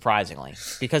up, surprisingly,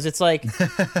 because it's like,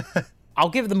 I'll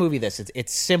give the movie this.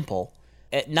 It's simple.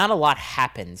 Not a lot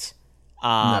happens.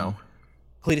 No.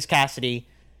 Cletus Cassidy,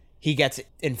 he gets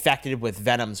infected with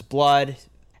Venom's blood,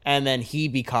 and then he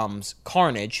becomes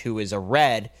Carnage, who is a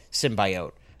red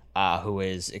symbiote, who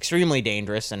is extremely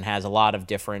dangerous and has a lot of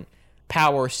different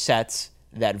power sets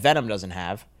that Venom doesn't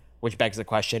have, which begs the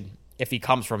question, if he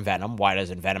comes from Venom, why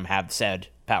doesn't Venom have said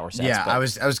power sets? Yeah, I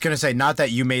was going to say, not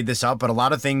that you made this up, but a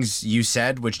lot of things you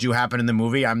said, which do happen in the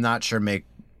movie, I'm not sure make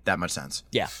that much sense.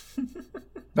 Yeah.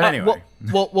 But anyway.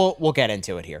 We'll get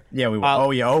into it here. Yeah, we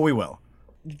will. We will.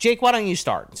 Jake, why don't you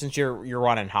start, since you're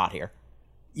running hot here?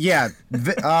 Yeah,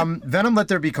 Venom, Let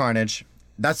There Be Carnage.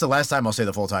 That's the last time I'll say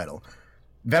the full title.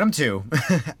 Venom 2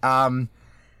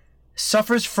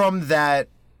 suffers from that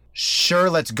sure,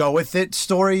 let's go with it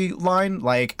storyline.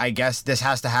 Like, I guess this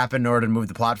has to happen in order to move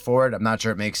the plot forward. I'm not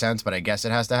sure it makes sense, but I guess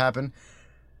it has to happen.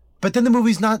 But then the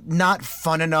movie's not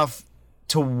fun enough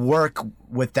to work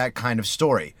with that kind of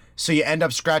story. So you end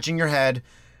up scratching your head,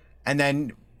 and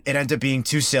then it ends up being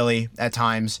too silly at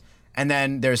times. And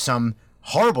then there's some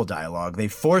horrible dialogue. They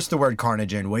force the word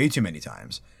carnage in way too many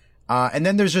times. And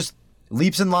then there's just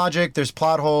leaps in logic. There's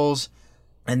plot holes.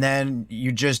 And then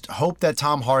you just hope that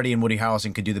Tom Hardy and Woody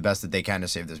Harrelson can do the best that they can to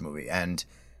save this movie. And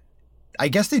I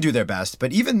guess they do their best.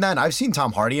 But even then, I've seen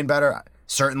Tom Hardy in better.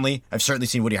 Certainly. I've certainly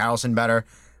seen Woody Harrelson better.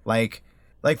 Like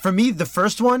for me, the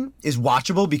first one is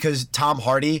watchable because Tom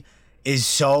Hardy is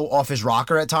so off his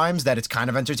rocker at times that it's kind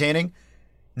of entertaining.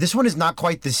 This one is not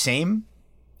quite the same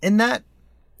in that.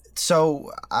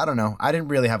 So I don't know. I didn't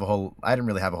really have a whole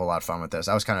lot of fun with this.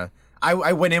 I was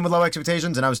I went in with low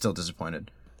expectations and I was still disappointed.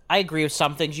 I agree with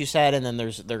some things you said, and then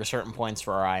there are certain points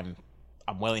where I'm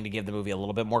willing to give the movie a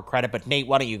little bit more credit. But Nate,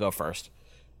 why don't you go first?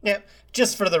 Yeah,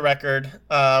 just for the record,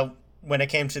 when it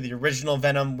came to the original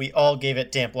Venom, we all gave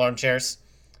it damp lawn chairs,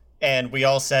 and we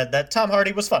all said that Tom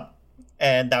Hardy was fun,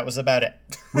 and that was about it.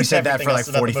 We said that for like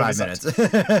 45 minutes.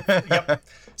 Yep.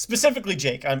 Specifically,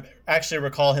 Jake. I actually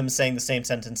recall him saying the same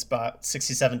sentence about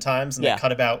 67 times, and they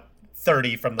cut about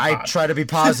 30 from the pod. I try to be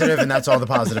positive, and that's all the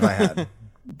positive I had.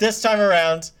 This time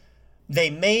around, they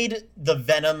made the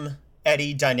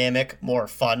Venom-Eddie dynamic more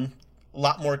fun, a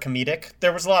lot more comedic.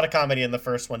 There was a lot of comedy in the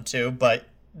first one too, but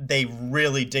they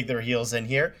really dig their heels in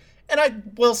here. And I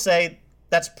will say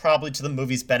that's probably to the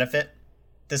movie's benefit.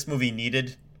 This movie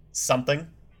needed something,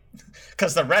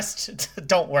 because the rest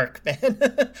don't work,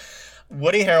 man.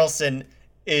 Woody Harrelson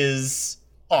is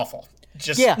awful.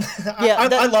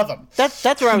 I love him.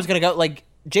 That's where I was gonna go. Like,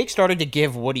 Jake started to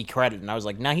give Woody credit, and I was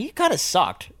like, nah, he kind of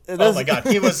sucked. Oh my god,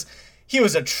 he was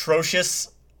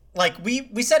atrocious. Like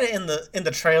we said it in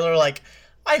the trailer, like,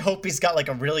 I hope he's got like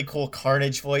a really cool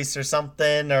Carnage voice or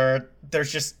something, or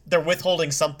they're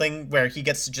withholding something where he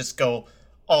gets to just go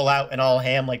all out and all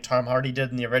ham like Tom Hardy did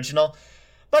in the original.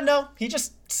 But no, he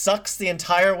just sucks the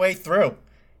entire way through.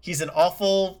 He's an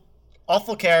awful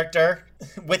character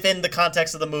within the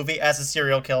context of the movie as a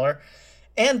serial killer.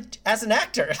 And as an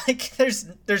actor, like,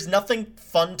 there's nothing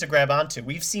fun to grab onto.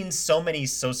 We've seen so many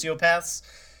sociopaths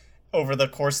over the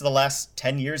course of the last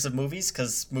 10 years of movies,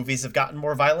 because movies have gotten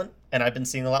more violent, and I've been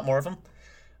seeing a lot more of them.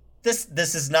 This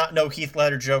is not no Heath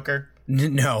Ledger Joker.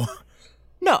 No.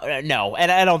 No,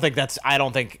 and I don't think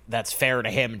that's fair to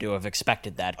him to have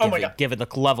expected that, given the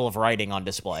level of writing on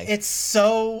display. It's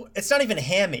not even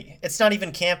hammy. It's not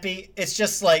even campy. It's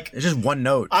just like, it's just one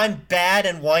note. I'm bad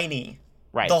and whiny.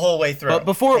 Right. The whole way through. But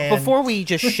before we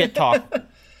just shit talk,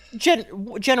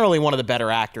 generally one of the better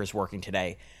actors working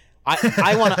today,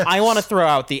 I want to throw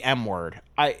out the M word.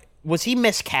 Was he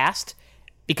miscast?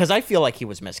 Because I feel like he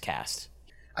was miscast.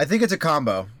 I think it's a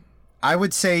combo. I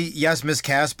would say yes,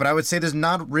 miscast, but I would say there's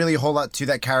not really a whole lot to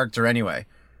that character anyway.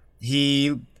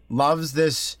 He loves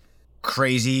this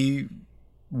crazy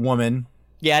woman.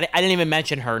 Yeah, I didn't even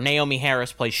mention her. Naomi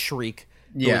Harris plays Shriek,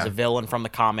 who is a villain from the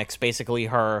comics. Basically,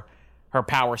 her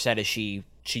power set is she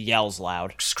yells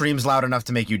loud. Screams loud enough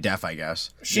to make you deaf, I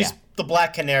guess. She's the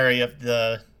Black Canary of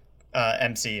the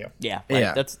MCU. Yeah, right.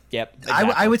 Yeah. Exactly.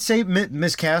 I would say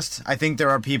miscast. I think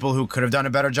there are people who could have done a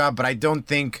better job, but I don't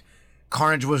think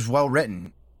Carnage was well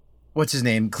written. What's his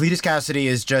name? Cletus Cassidy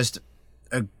is just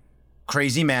a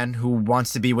crazy man who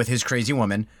wants to be with his crazy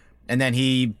woman, and then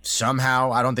he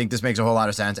somehow, I don't think this makes a whole lot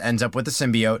of sense, ends up with a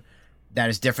symbiote that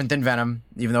is different than Venom,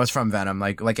 even though it's from Venom,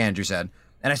 like Andrew said.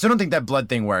 And I still don't think that blood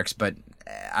thing works, but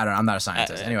I'm not a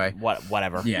scientist. Anyway.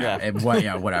 Whatever.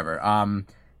 Yeah, whatever.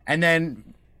 And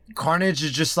then Carnage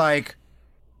is just like,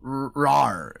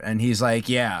 rawr. And he's like,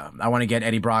 yeah, I want to get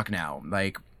Eddie Brock now.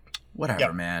 Like,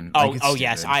 whatever, man. Like,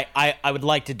 Yes. I would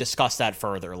like to discuss that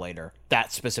further later.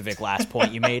 That specific last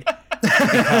point you made.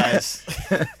 Because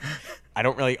I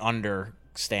don't really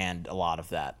understand a lot of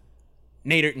that.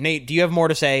 Nate, do you have more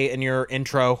to say in your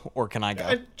intro, or can I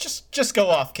go? Just go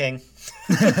off, King.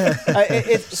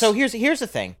 So here's the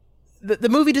thing. The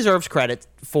movie deserves credit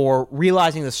for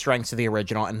realizing the strengths of the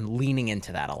original and leaning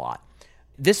into that a lot.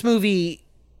 This movie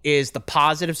is the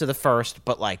positives of the first,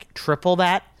 but like triple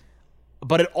that.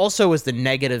 But it also is the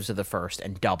negatives of the first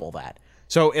and double that.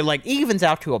 So it like evens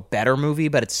out to a better movie,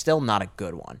 but it's still not a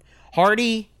good one.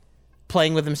 Hardy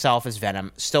playing with himself as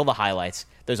Venom, still the highlights.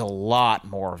 There's a lot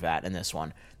more of that in this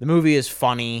one. The movie is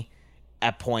funny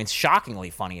at points, shockingly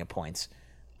funny at points.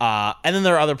 And then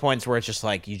there are other points where it's just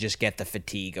like you just get the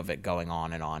fatigue of it going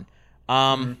on and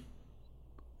on.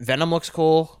 Venom looks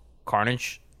cool.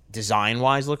 Carnage,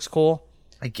 design-wise, looks cool.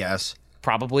 I guess.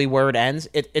 Probably where it ends.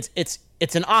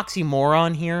 It's an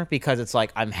oxymoron here because it's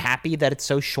like I'm happy that it's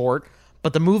so short,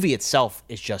 but the movie itself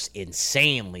is just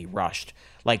insanely rushed.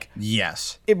 Like,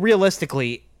 yes, it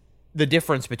realistically, the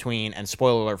difference between, and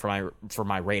spoiler alert for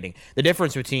my rating, the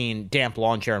difference between damp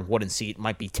lawn chair and wooden seat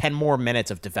might be 10 more minutes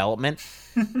of development,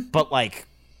 but like,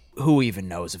 who even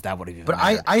knows if that would have even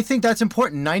mattered? I think that's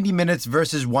important. 90 minutes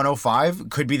versus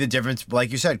 105 could be the difference,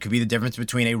 like you said, could be the difference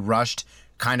between a rushed,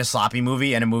 kind of sloppy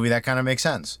movie and a movie that kind of makes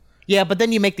sense. Yeah, but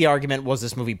then you make the argument, was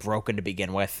this movie broken to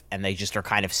begin with, and they just are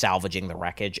kind of salvaging the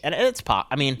wreckage, and it's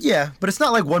I mean... Yeah, but it's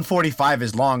not like 145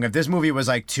 is long. If this movie was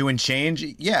like 2 and change,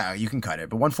 yeah, you can cut it,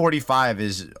 but 145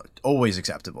 is always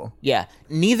acceptable. Yeah,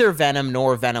 neither Venom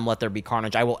nor Venom Let There Be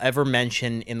Carnage I will ever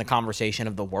mention in the conversation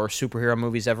of the worst superhero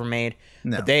movies ever made.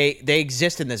 No. But they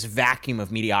exist in this vacuum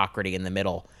of mediocrity in the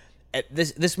middle.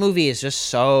 This movie is just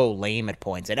so lame at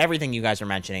points, and everything you guys are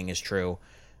mentioning is true.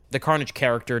 The Carnage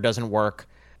character doesn't work.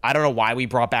 I don't know why we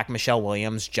brought back Michelle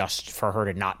Williams just for her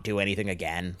to not do anything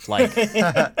again. Like,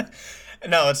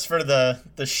 no, it's for the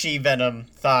she-Venom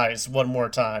thighs one more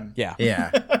time. Yeah. Yeah.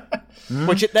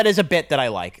 Which that is a bit that I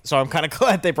like. So I'm kind of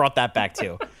glad they brought that back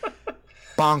too.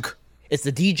 Bonk. It's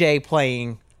the DJ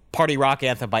playing Party Rock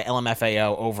Anthem by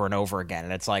LMFAO over and over again.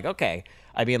 And it's like, okay.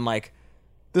 I mean, like,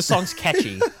 this song's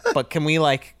catchy, but can we,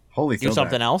 like, do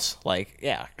something else? Like,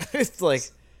 yeah. It's like...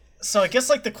 So I guess,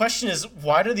 like, the question is,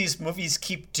 why do these movies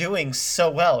keep doing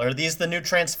so well? Are these the new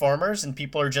Transformers and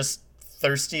people are just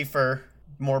thirsty for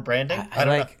more branding? I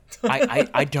don't know.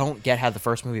 I don't get how the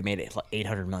first movie made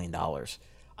 $800 million.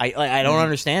 I don't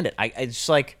understand it. It's just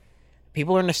like,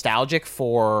 people are nostalgic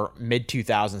for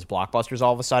mid-2000s blockbusters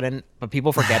all of a sudden, but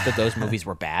people forget that those movies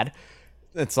were bad.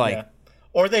 It's like... Yeah.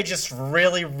 or they just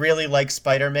really, really like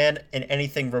Spider-Man and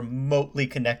anything remotely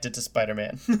connected to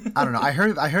Spider-Man. I don't know. I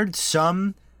heard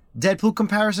some Deadpool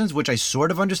comparisons, which I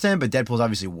sort of understand, but Deadpool's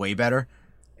obviously way better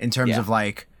in terms of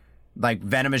like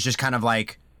Venom is just kind of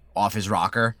like off his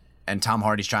rocker, and Tom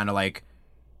Hardy's trying to like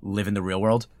live in the real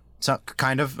world, so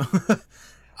kind of.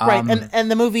 Right,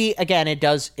 and the movie again, it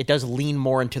does lean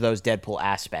more into those Deadpool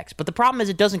aspects, but the problem is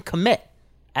it doesn't commit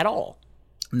at all.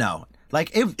 No,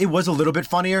 like it was a little bit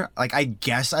funnier. Like I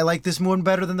guess I like this one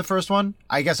better than the first one.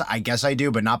 I guess I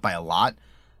do, but not by a lot.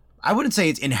 I wouldn't say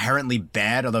it's inherently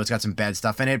bad, although it's got some bad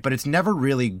stuff in it, but it's never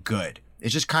really good.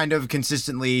 It's just kind of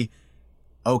consistently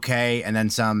okay, and then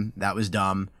some. That was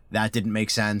dumb. That didn't make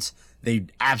sense. They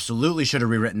absolutely should have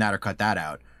rewritten that or cut that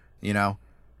out, you know?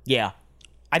 Yeah.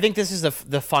 I think this is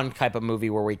the fun type of movie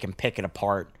where we can pick it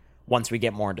apart once we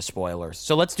get more into spoilers.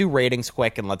 So let's do ratings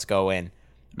quick and let's go in.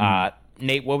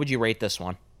 Nate, what would you rate this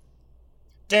one?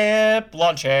 Damp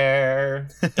lawn chair.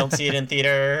 Don't see it in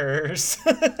theaters.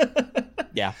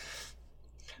 Yeah.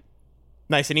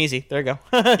 Nice and easy. There you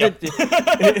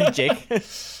go. Jake.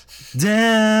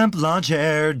 Damp lawn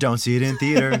chair. Don't see it in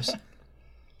theaters.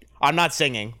 I'm not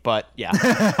singing, but yeah.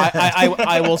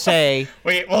 I will say...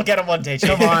 We'll get him one day,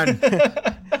 Jake. Come on.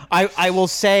 I will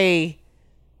say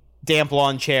damp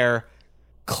lawn chair,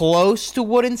 close to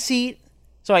wooden seat.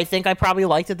 So I think I probably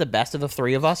liked it the best of the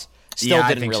three of us. Still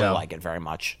didn't really like it very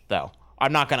much, though.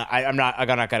 I'm not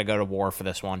gonna go to war for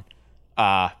this one,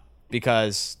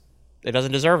 because it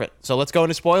doesn't deserve it. So let's go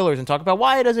into spoilers and talk about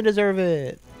why it doesn't deserve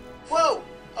it. Whoa!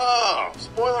 Oh,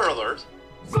 spoiler alert!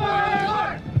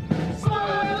 Spoiler!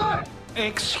 Spoiler!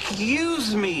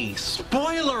 Excuse me!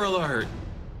 Spoiler alert!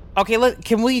 Okay,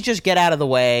 can we just get out of the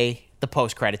way the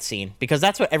post-credit scene? Because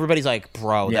that's what everybody's like,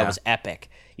 bro, that was epic.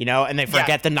 You know, and they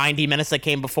forget the 90 minutes that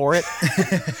came before it.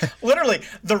 Literally,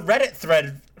 the Reddit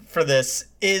thread for this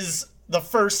is the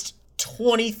first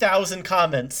 20,000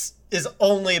 comments is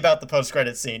only about the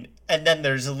post-credit scene. And then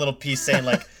there's a little piece saying,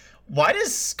 like, why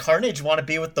does Carnage want to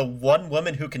be with the one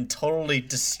woman who can totally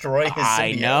destroy his symbiote?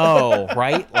 I know,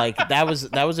 right? Like, that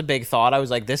was a big thought. I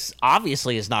was like, this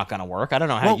obviously is not going to work. I don't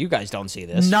know how you guys don't see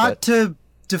this. Not to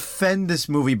defend this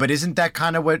movie, but isn't that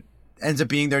kind of what ends up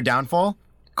being their downfall?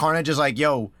 Carnage is like,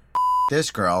 yo, this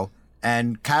girl.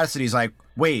 And Cassidy's like,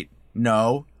 wait,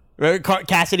 no.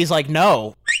 Cassidy's like,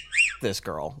 no, this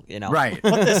girl, you know? Right.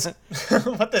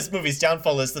 What this movie's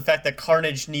downfall is the fact that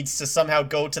Carnage needs to somehow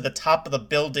go to the top of the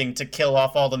building to kill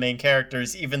off all the main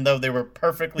characters, even though they were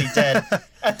perfectly dead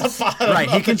at the bottom.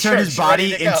 Right, he can turn his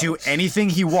body into go. anything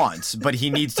he wants, but he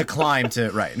needs to climb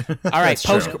to, right. All right,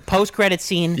 post-credit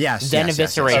scene, then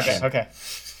evisceration. Yes. Okay.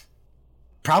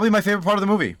 Probably my favorite part of the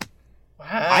movie. Wow.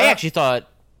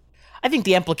 I think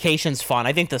the implication's fun.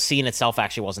 I think the scene itself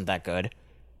actually wasn't that good,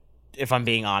 if I'm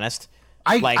being honest.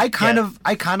 I kind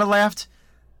of laughed,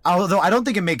 although I don't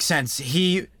think it makes sense.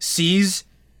 He sees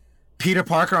Peter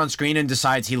Parker on screen and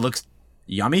decides he looks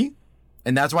yummy,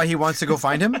 and that's why he wants to go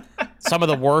find him. Some of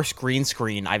the worst green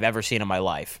screen I've ever seen in my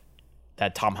life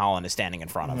that Tom Holland is standing in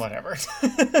front of. Whatever.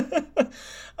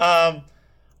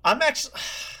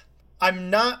 I'm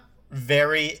not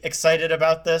very excited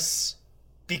about this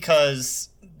because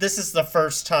this is the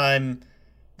first time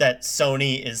that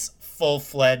Sony is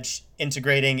full-fledged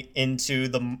integrating into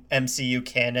the MCU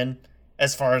canon,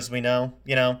 as far as we know,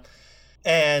 you know?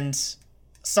 And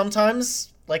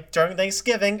sometimes, like during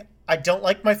Thanksgiving, I don't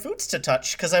like my foods to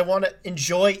touch because I want to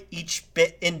enjoy each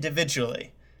bit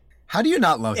individually. How do you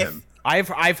not love him?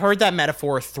 I've heard that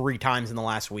metaphor 3 times in the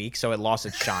last week, so it lost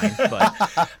its shine.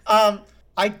 But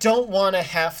I don't want to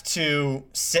have to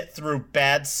sit through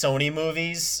bad Sony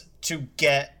movies to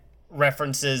get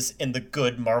references in the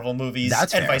good Marvel movies.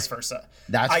 That's and fair. Vice versa.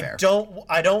 That's fair.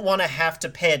 I don't want to have to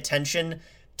pay attention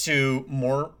to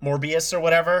Morbius or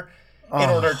whatever in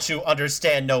order to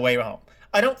understand No Way Home.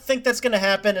 I don't think that's going to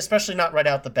happen, especially not right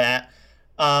out the bat.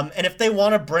 And if they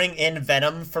want to bring in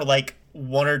Venom for like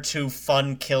 1 or 2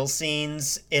 fun kill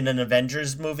scenes in an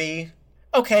Avengers movie,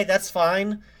 okay, that's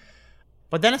fine.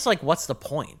 But then it's like, what's the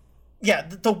point? Yeah,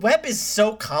 the web is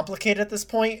so complicated at this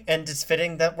point, and it's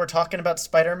fitting that we're talking about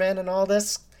Spider-Man and all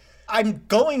this. I'm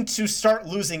going to start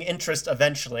losing interest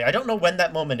eventually. I don't know when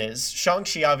that moment is.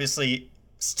 Shang-Chi obviously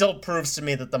still proves to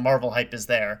me that the Marvel hype is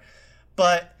there.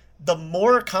 But the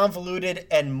more convoluted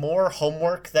and more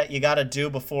homework that you gotta do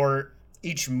before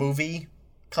each movie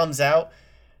comes out,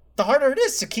 the harder it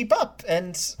is to keep up.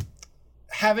 And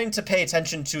having to pay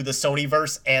attention to the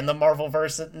Sonyverse and the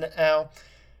Marvelverse now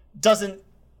doesn't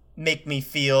make me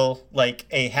feel like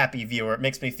a happy viewer. It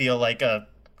makes me feel like a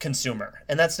consumer,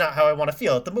 and that's not how I want to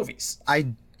feel at the movies. I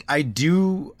I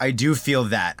do feel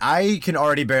that. I can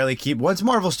already barely keep. Once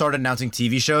Marvel started announcing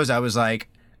TV shows, I was like,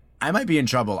 I might be in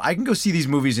trouble. I can go see these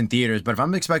movies in theaters, but if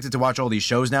I'm expected to watch all these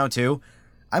shows now too,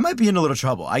 I might be in a little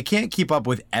trouble. I can't keep up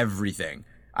with everything.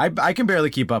 I can barely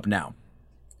keep up now.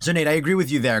 So Nate, I agree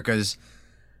with you there because,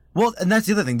 well, and that's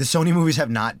the other thing. The Sony movies have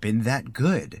not been that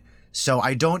good. So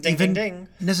I don't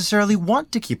necessarily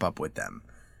want to keep up with them.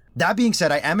 That being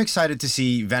said, I am excited to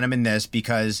see Venom in this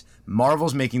because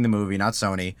Marvel's making the movie, not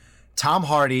Sony. Tom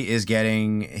Hardy is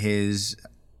getting his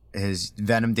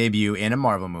Venom debut in a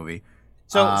Marvel movie.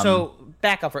 So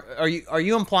back up. Are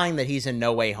you implying that he's in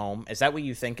No Way Home? Is that what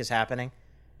you think is happening?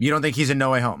 You don't think he's in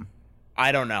No Way Home?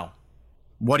 I don't know.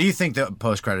 What do you think the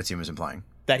post-credit scene was implying?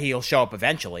 That he'll show up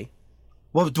eventually.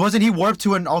 Well, wasn't he warped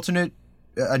to an alternate,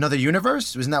 another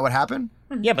universe? Isn't that what happened?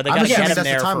 Yeah, but they got to get him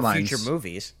there for future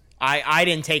movies. I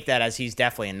didn't take that as he's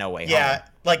definitely in No Way Home. Yeah,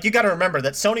 like you got to remember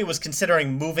that Sony was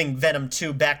considering moving Venom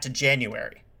 2 back to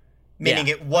January, meaning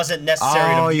it wasn't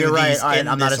necessary to view you're right. these in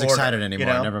I'm not this as excited order, anymore.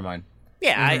 you know? Never mind.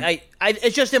 Yeah,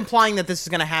 it's just implying that this is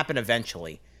going to happen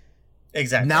eventually.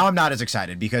 Exactly. Now I'm not as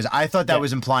excited because I thought that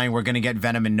was implying we're going to get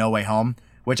Venom in No Way Home,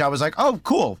 which I was like, oh,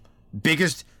 cool.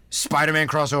 Biggest Spider-Man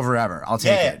crossover ever. I'll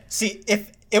take it. See,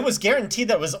 if it was guaranteed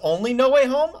that it was only No Way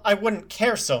Home, I wouldn't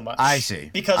care so much. I see.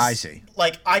 Because, I see.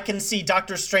 Like, I can see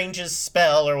Doctor Strange's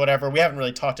spell or whatever. We haven't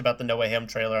really talked about the No Way Home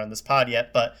trailer on this pod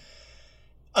yet, but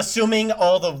assuming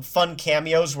all the fun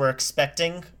cameos we're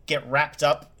expecting get wrapped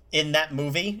up in that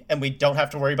movie and we don't have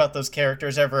to worry about those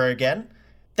characters ever again,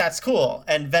 that's cool.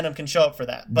 And Venom can show up for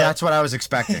that. But that's what I was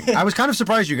expecting. I was kind of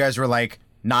surprised you guys were like,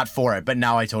 not for it, but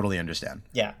now I totally understand.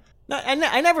 Yeah. No,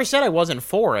 I never said I wasn't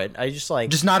for it. I just like...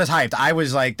 Just not as hyped. I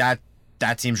was like, that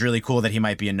seems really cool that he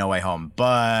might be in No Way Home.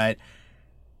 But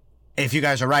if you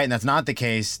guys are right and that's not the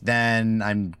case, then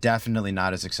I'm definitely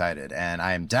not as excited. And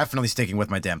I am definitely sticking with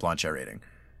my damn Blanchett rating.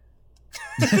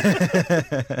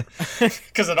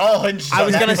 Because it all hinges I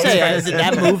was going to say, did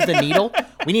that move the needle?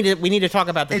 We need to talk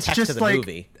about the text of the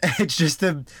movie. It's just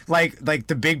the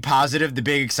the big positive, the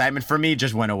big excitement for me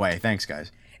just went away. Thanks,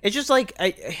 guys. It's just like...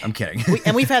 I'm kidding.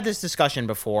 And we've had this discussion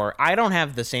before. I don't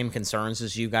have the same concerns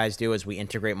as you guys do as we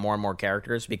integrate more and more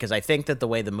characters because I think that the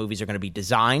way the movies are going to be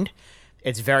designed,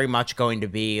 it's very much going to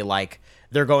be like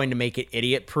they're going to make it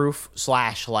idiot-proof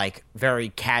 / like very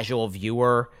casual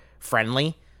viewer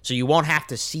friendly. So you won't have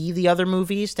to see the other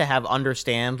movies to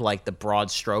understand like the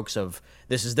broad strokes of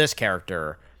this is this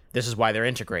character, this is why they're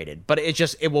integrated. But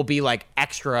it will be like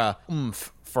extra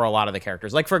oomph for a lot of the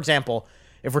characters. Like for example,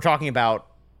 if we're talking about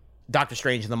Doctor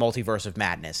Strange in the Multiverse of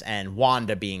Madness and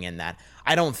Wanda being in that,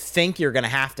 I don't think you're going to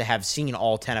have seen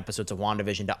all 10 episodes of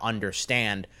WandaVision to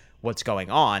understand what's going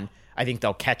on. I think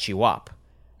they'll catch you up.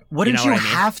 Wouldn't you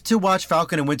have to watch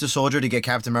Falcon and Winter Soldier to get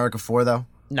Captain America 4 though?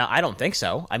 No, I don't think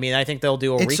so. I mean, I think they'll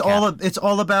do a recap. It's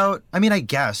all about, I mean, I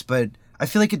guess, but I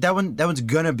feel like that one's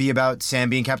going to be about Sam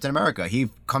being Captain America. He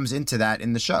comes into that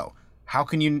in the show. How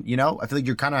can you I feel like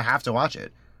you kind of have to watch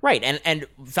it. Right, and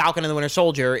Falcon and the Winter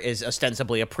Soldier is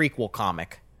ostensibly a prequel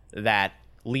comic that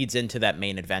leads into that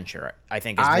main adventure, I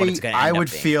think is what it's going to end up being. I would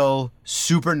feel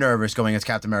super nervous going as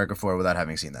Captain America 4 without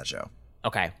having seen that show.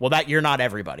 Okay, well you're not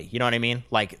everybody, you know what I mean?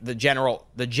 Like the general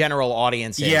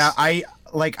audience is... Yeah,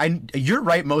 you're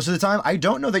right most of the time. I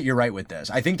don't know that you're right with this.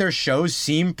 I think their shows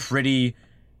seem pretty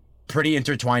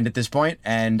intertwined at this point,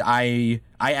 and I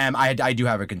do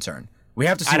have a concern. We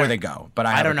have to see where they go, but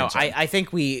I don't know. I think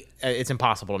it's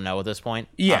impossible to know at this point.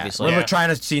 Yeah, obviously. We're trying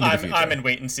to see into the future. I'm in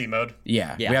wait and see mode.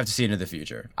 Yeah, we have to see into the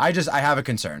future. I have a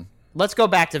concern. Let's go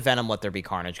back to Venom, Let There Be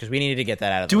Carnage, because we needed to get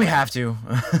that out of the way. Do we have to?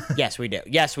 Yes, we do.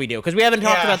 Yes, we do, because we haven't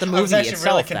talked about the movie itself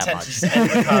really that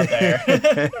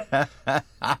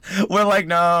much. We're like,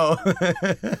 no.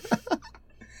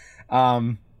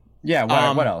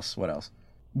 What else? What else?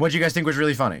 What do you guys think was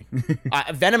really funny?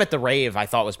 Venom at the rave, I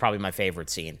thought was probably my favorite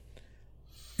scene.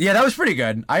 Yeah, that was pretty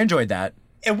good. I enjoyed that.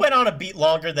 It went on a beat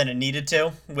longer than it needed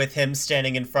to, with him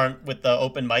standing in front with the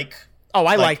open mic. Oh,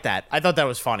 I like that. I thought that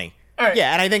was funny. All right.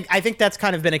 Yeah, and I think that's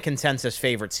kind of been a consensus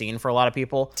favorite scene for a lot of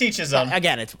people. Teach his own.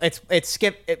 Again, it's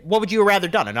skip. What would you have rather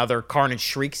done? Another Carnage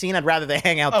Shriek scene? I'd rather they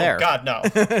hang out there. Oh God, no.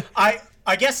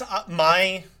 I guess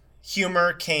my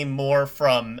humor came more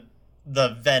from the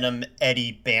Venom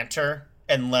Eddie banter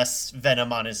and less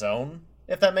Venom on his own,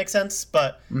 if that makes sense.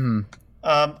 But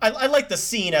I like the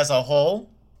scene as a whole.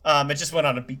 It just went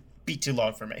on a beat too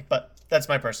long for me, but that's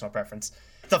my personal preference.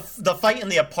 The fight in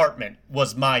the apartment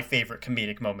was my favorite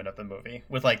comedic moment of the movie,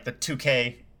 with like the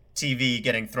 2K TV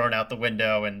getting thrown out the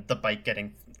window and the bike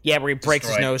getting where he breaks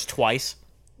his nose twice.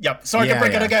 Yep, so I can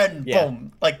break it again. Yeah.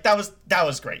 Boom! Like that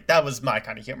was great. That was my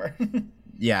kind of humor.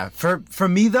 Yeah, for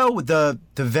me though, the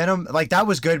Venom, like, that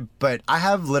was good, but I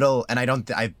have little, and I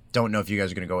don't know if you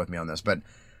guys are gonna go with me on this, but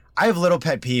I have little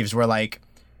pet peeves where, like,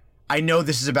 I know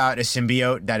this is about a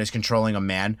symbiote that is controlling a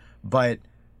man, but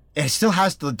it still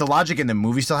has the logic in the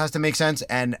movie still has to make sense,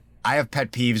 and I have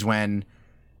pet peeves when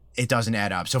it doesn't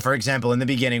add up. So, for example, in the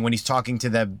beginning when he's talking to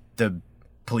the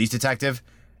police detective,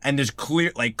 and there's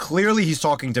clearly he's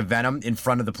talking to Venom in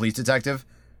front of the police detective.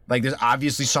 Like, there's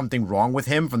obviously something wrong with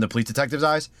him from the police detective's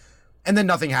eyes. And then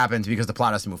nothing happens because the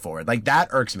plot has to move forward. Like, that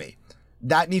irks me.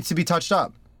 That needs to be touched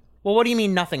up. Well, what do you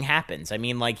mean nothing happens? I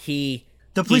mean, like, the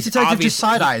police detective just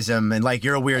side-eyes him and, like,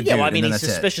 you're a weird dude. Yeah, well, I mean, and he's then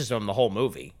that's suspicious of him the whole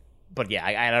movie. But yeah,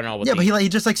 I don't know what. Yeah, but he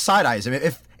just, like, side-eyes him.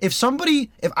 If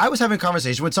I was having a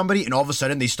conversation with somebody and all of a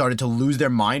sudden they started to lose their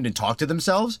mind and talk to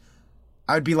themselves,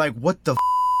 I would be like, what the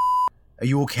Are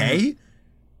you okay? Mm-hmm.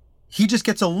 He just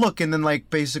gets a look and then, like,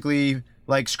 basically,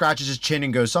 like, scratches his chin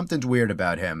and goes, something's weird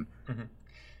about him. Mm-hmm.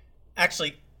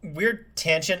 Actually, weird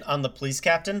tangent on the police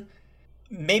captain.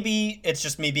 Maybe it's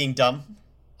just me being dumb.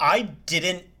 I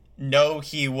didn't know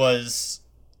he was,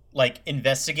 like,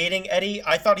 investigating Eddie.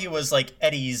 I thought he was, like,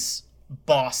 Eddie's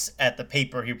boss at the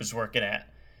paper he was working at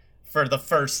for the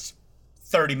first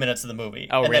 30 minutes of the movie.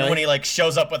 Oh, and really? Then when he, like,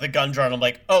 shows up with a gun drawn, I'm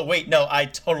like, oh, wait, no, I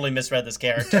totally misread this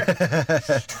character.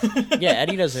 Yeah,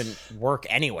 Eddie doesn't work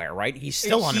anywhere, right? He's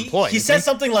still unemployed. He says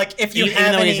something like, if you have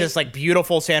even though any... he's this, like,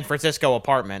 beautiful San Francisco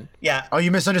apartment. Yeah. Oh,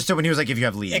 you misunderstood when he was like, if you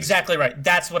have leads. Exactly right.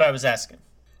 That's what I was asking.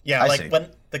 Yeah, I see. when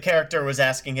the character was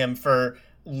asking him for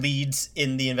leads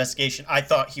in the investigation, I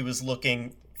thought he was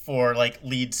looking for, like,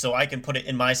 leads so I can put it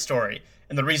in my story.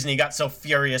 And the reason he got so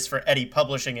furious for Eddie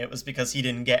publishing it was because he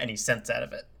didn't get any sense out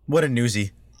of it. What a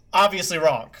newsie. Obviously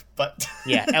wrong, but...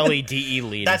 Yeah, LEDE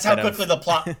lead. That's how quickly the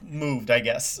plot moved, I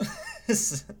guess.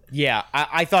 Yeah,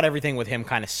 I thought everything with him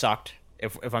kind of sucked,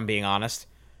 if I'm being honest.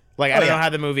 Like, I don't know how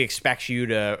the movie expects you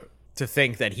to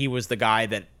think that he was the guy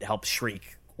that helped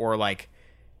Shriek, or, like,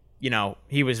 you know,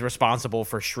 he was responsible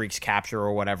for Shriek's capture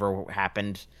or whatever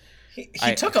happened.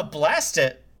 He took a blast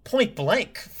at point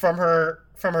blank from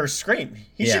her scream.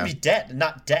 He should be dead,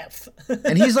 not deaf.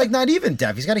 And he's, like, not even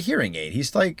deaf. He's got a hearing aid.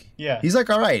 He's like, he's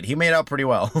like, all right. He made out pretty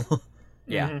well.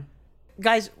 Yeah. Mm-hmm.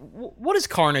 Guys, what does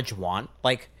Carnage want?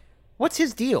 Like, what's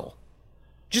his deal?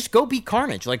 Just go be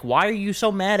Carnage. Like, why are you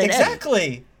so mad at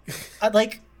Exactly.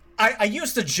 I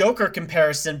used the Joker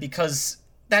comparison because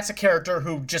that's a character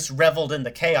who just reveled in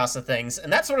the chaos of things,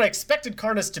 and that's what I expected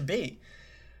Carnage to be.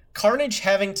 Carnage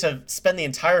having to spend the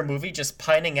entire movie just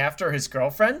pining after his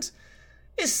girlfriend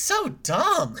is so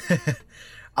dumb.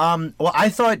 Well, I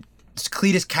thought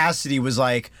Cletus Cassidy was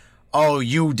like, oh,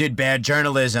 you did bad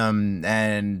journalism,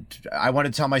 and I want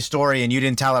to tell my story, and you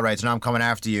didn't tell it right, so now I'm coming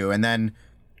after you. And then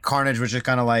Carnage was just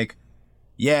kind of like,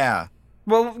 yeah.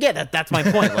 Well, yeah, that's my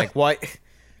point. Like, what?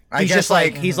 I guess, just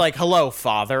like, he's like, hello,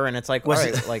 father, and it's like, all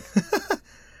right, like...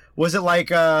 Was it like,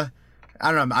 I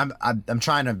don't know, I'm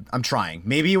trying.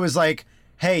 Maybe it was like,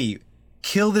 hey,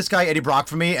 kill this guy Eddie Brock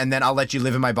for me, and then I'll let you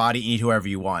live in my body and eat whoever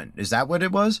you want. Is that what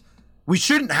it was? We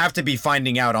shouldn't have to be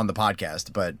finding out on the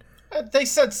podcast, but... They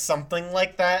said something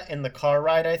like that in the car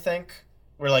ride, I think.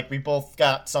 Where, like, we both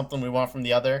got something we want from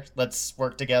the other. Let's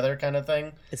work together kind of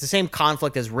thing. It's the same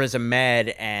conflict as Riz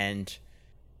Ahmed and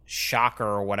Shocker,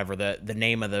 or whatever the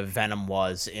name of the Venom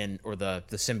was in, or the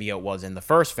symbiote was in the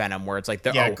first Venom, where it's like...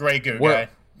 Grey Goo guy.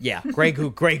 Yeah, Grey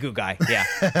Goo guy, yeah.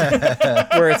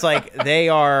 Where it's like,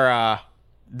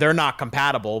 they're not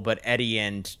compatible, but Eddie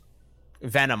and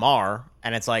Venom are,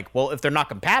 and it's like, well, if they're not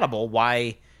compatible,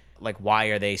 why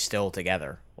are they still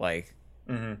together? Like,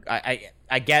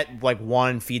 I get, like,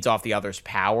 one feeds off the other's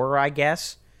power, I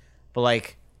guess, but,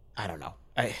 like, I don't know.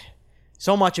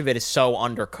 So much of it is so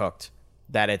undercooked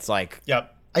that it's like...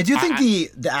 Yep. I do think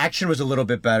the action was a little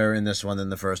bit better in this one than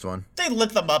the first one. They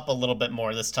lit them up a little bit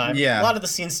more this time. Yeah. A lot of the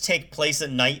scenes take place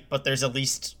at night, but there's at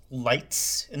least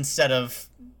lights instead of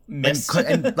mist.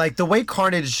 And like, the way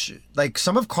Carnage... Like,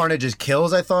 some of Carnage's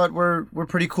kills, I thought, were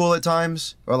pretty cool at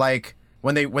times. Or, like...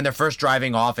 When they're first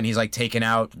driving off and he's, like, taking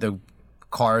out the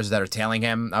cars that are tailing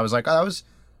him, I was like, oh,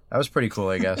 that was pretty cool,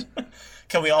 I guess.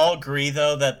 Can we all agree,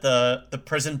 though, that the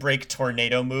Prison Break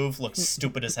tornado move looks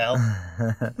stupid as hell?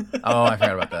 Oh, I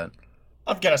forgot about that.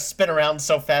 I'm gonna spin around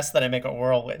so fast that I make a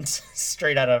whirlwind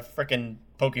straight out of frickin'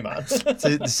 Pokemon. It's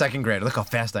the second grade. Look how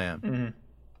fast I am. Mm-hmm.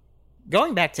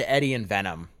 Going back to Eddie and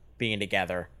Venom being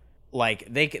together, like,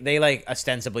 they like,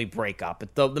 ostensibly break up.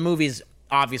 The movie's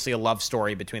obviously a love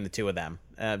story between the two of them.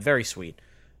 Very sweet.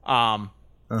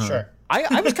 Sure.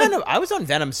 I was on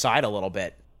Venom's side a little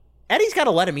bit. Eddie's got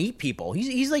to let him eat people.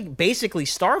 He's like basically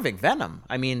starving Venom.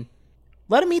 I mean,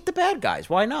 let him eat the bad guys.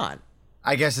 Why not?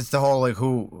 I guess it's the whole, like,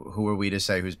 who are we to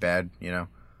say who's bad, you know?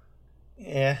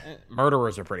 Yeah.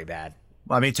 Murderers are pretty bad.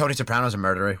 Well, I mean, Tony Soprano's a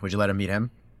murderer. Would you let him meet him?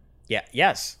 Yeah.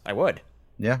 Yes, I would.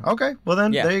 Yeah. Okay. Well,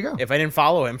 then there you go. If I didn't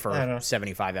follow him for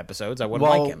 75 episodes, I wouldn't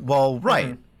like him. Well,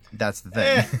 right. That's the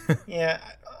thing. Yeah.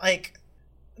 Like,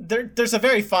 there's a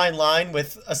very fine line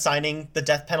with assigning the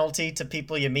death penalty to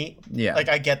people you meet. Yeah. Like,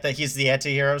 I get that he's the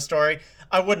anti-hero story.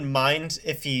 I wouldn't mind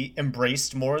if he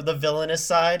embraced more the villainous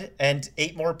side and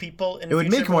ate more people in It would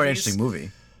make a more movies. interesting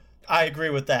movie. I agree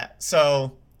with that.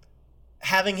 So,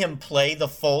 having him play the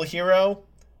full hero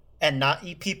and not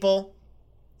eat people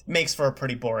makes for a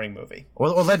pretty boring movie. Or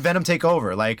let Venom take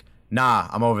over. Like, nah,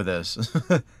 I'm over this.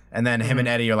 And then him and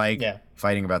Eddie are like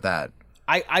fighting about that.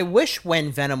 I wish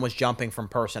when Venom was jumping from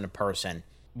person to person,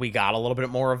 we got a little bit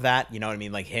more of that. You know what I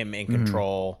mean? Like him in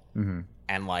control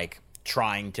and like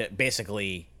trying to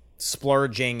basically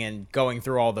splurging and going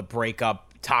through all the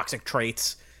breakup toxic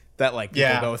traits that like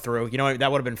people go through. You know,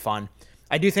 that would have been fun.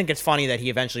 I do think it's funny that he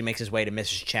eventually makes his way to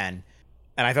Mrs. Chen.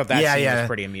 And I thought that scene was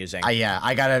pretty amusing.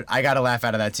 I gotta laugh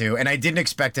out of that too. And I didn't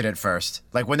expect it at first.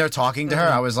 Like when they're talking to her,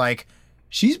 I was like,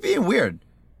 she's being weird.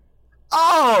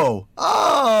 Oh.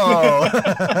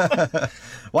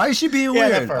 Why is she being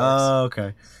weird? Oh,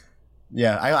 okay.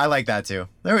 Yeah, I like that too.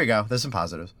 There we go. There's some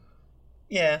positives.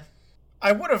 Yeah.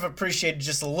 I would have appreciated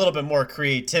just a little bit more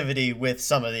creativity with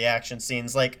some of the action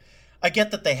scenes. Like, I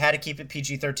get that they had to keep it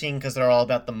PG-13 because they're all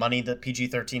about the money that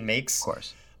PG-13 makes. Of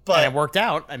course. But and it worked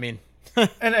out. I mean...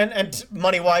 and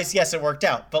money-wise, yes, it worked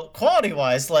out. But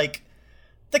quality-wise, like,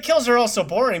 the kills are also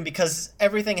boring because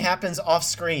everything happens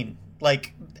off-screen.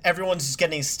 Like, everyone's just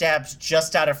getting stabbed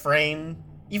just out of frame.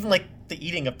 Even, like, the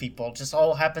eating of people just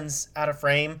all happens out of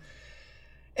frame.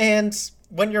 And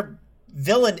when your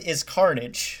villain is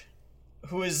Carnage,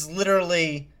 who is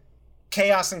literally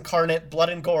chaos incarnate, blood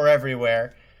and gore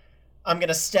everywhere, I'm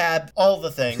gonna stab all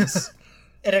the things.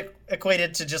 It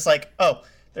equated to just like, oh,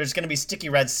 there's going to be sticky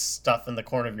red stuff in the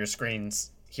corner of your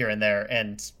screens here and there,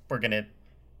 and we're going to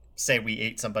say we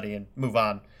ate somebody and move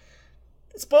on.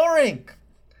 It's boring.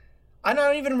 I'm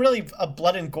not even really a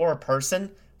blood and gore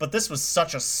person, but this was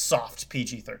such a soft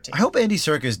PG-13. I hope Andy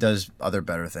Serkis does other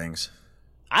better things.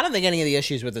 I don't think any of the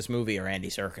issues with this movie are Andy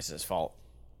Serkis' fault.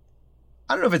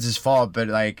 I don't know if it's his fault, but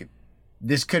like,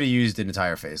 this could have used an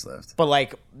entire facelift. But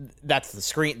like, that's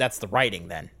the writing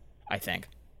then, I think.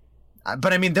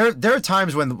 But I mean, there are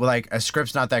times when like a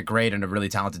script's not that great and a really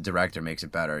talented director makes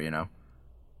it better, you know?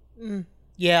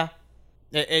 Yeah.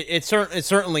 It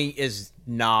certainly is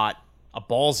not a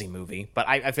ballsy movie, but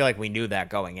I feel like we knew that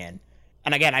going in.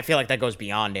 And again, I feel like that goes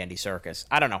beyond Andy Serkis.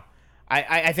 I don't know.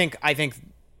 I think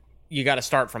you got to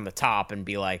start from the top and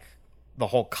be like, the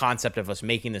whole concept of us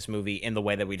making this movie in the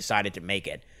way that we decided to make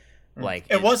it. Like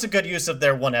it was a good use of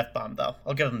their one F-bomb, though.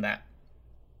 I'll give them that.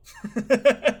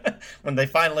 When they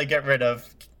finally get rid of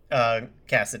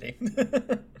Cassidy.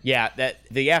 Yeah, that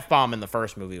the F-bomb in the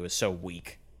first movie was so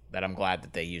weak that I'm glad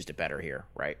that they used it better here,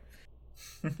 right?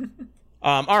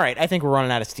 All right, I think we're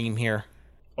running out of steam here.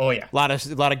 Oh yeah. A lot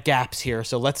of gaps here,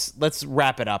 so let's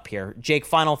wrap it up here. Jake,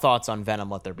 final thoughts on Venom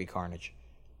Let There Be Carnage.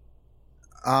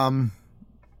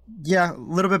 Yeah, a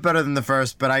little bit better than the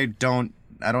first, but I don't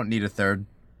need a third.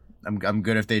 I'm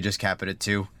good if they just cap it at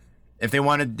 2. If they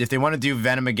want to do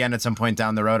Venom again at some point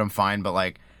down the road, I'm fine. But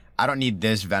like, I don't need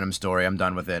this Venom story. I'm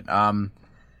done with it. I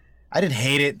didn't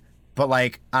hate it, but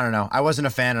like, I don't know. I wasn't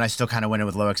a fan, and I still kind of went in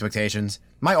with low expectations.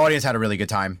 My audience had a really good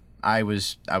time. I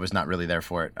was not really there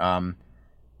for it. I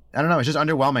don't know. It's just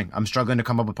underwhelming. I'm struggling to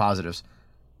come up with positives.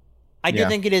 I do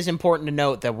think it is important to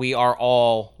note that we are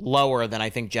all lower than I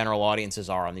think general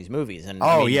audiences are on these movies. And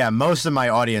yeah, most of my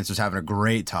audience was having a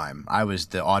great time. I was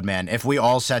the odd man. If we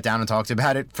all sat down and talked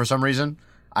about it for some reason,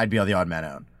 I'd be the odd man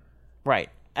out. Right.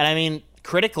 And I mean,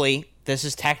 critically, this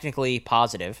is technically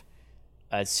positive.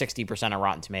 It's 60% on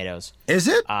Rotten Tomatoes. Is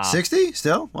it? 60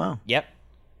 still? Wow. Yep.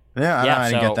 Yeah,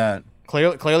 I didn't get that.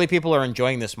 Clearly people are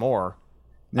enjoying this more.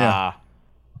 Yeah.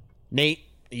 Nate,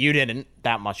 you didn't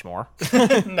that much more.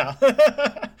 No.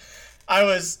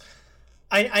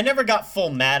 I never got full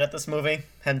mad at this movie,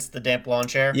 hence the damp lawn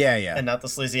chair. Yeah. And not the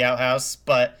sleazy outhouse,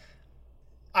 but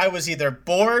I was either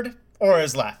bored or I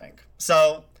was laughing.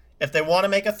 So if they want to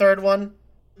make a third one,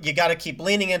 you got to keep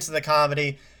leaning into the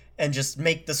comedy and just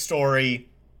make the story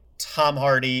Tom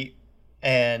Hardy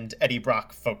and Eddie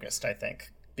Brock focused, I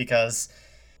think. Because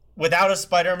without a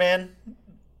Spider-Man,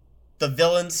 the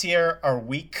villains here are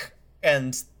weak,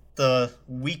 and the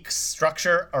weak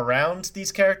structure around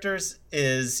these characters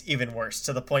is even worse,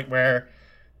 to the point where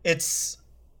it's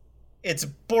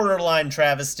borderline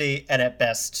travesty and at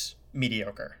best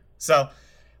mediocre. So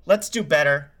let's do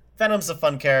better. Venom's a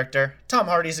fun character. Tom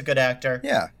Hardy's a good actor.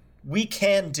 Yeah. We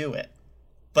can do it,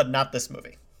 but not this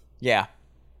movie. Yeah.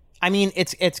 I mean,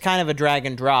 it's kind of a drag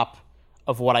and drop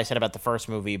of what I said about the first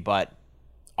movie, but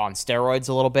on steroids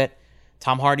a little bit.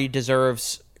 Tom Hardy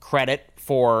deserves credit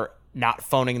for not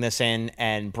phoning this in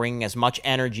and bringing as much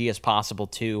energy as possible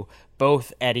to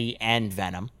both Eddie and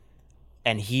Venom.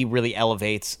 And he really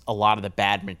elevates a lot of the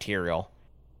bad material.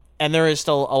 And there is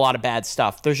still a lot of bad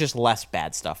stuff. There's just less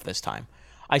bad stuff this time.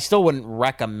 I still wouldn't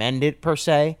recommend it per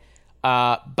se,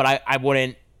 but I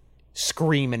wouldn't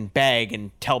scream and beg and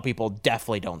tell people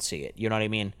definitely don't see it. You know what I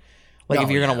mean? Like, if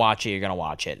you're going to watch it, you're going to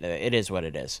watch it. It is what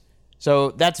it is.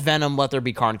 So that's Venom, Let There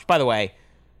Be Carnage. By the way,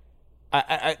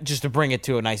 I just to bring it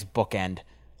to a nice bookend,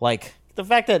 like, the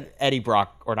fact that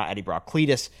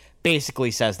Cletus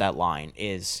basically says that line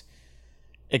is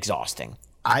exhausting.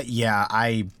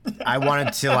 I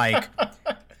wanted to, like,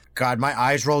 God, my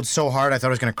eyes rolled so hard I thought I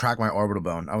was going to crack my orbital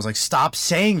bone. I was like, stop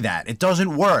saying that. It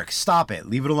doesn't work. Stop it.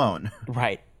 Leave it alone.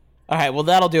 Right. All right, well,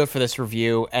 that'll do it for this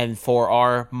review and for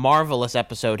our Marvelous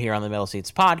episode here on the Middle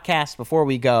Seats podcast. Before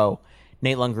we go,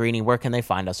 Nate Lungrini, where can they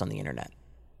find us on the internet?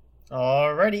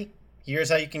 Alrighty. Here's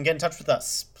how you can get in touch with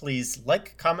us. Please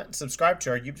like, comment, and subscribe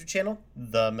to our YouTube channel,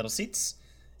 The Middle Seats.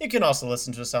 You can also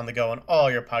listen to us on the go on all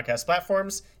your podcast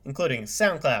platforms, including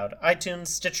SoundCloud, iTunes,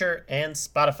 Stitcher, and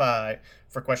Spotify.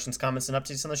 For questions, comments, and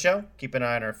updates on the show, keep an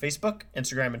eye on our Facebook,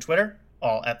 Instagram, and Twitter,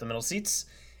 all at The Middle Seats.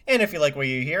 And if you like what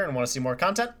you hear and want to see more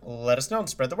content, let us know and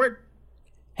spread the word.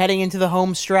 Heading into the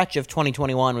home stretch of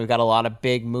 2021, we've got a lot of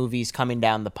big movies coming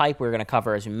down the pipe. We're going to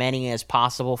cover as many as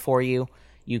possible for you.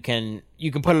 You can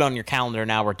put it on your calendar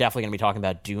now. We're definitely going to be talking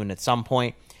about Dune at some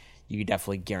point. You can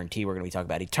definitely guarantee we're going to be talking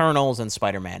about Eternals and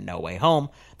Spider-Man No Way Home.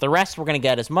 The rest, we're going to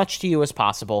get as much to you as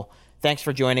possible. Thanks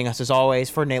for joining us, as always.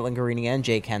 For Nate Lungrini and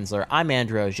Jake Hensler, I'm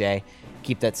Andrew Auger.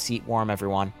 Keep that seat warm,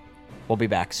 everyone. We'll be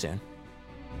back soon.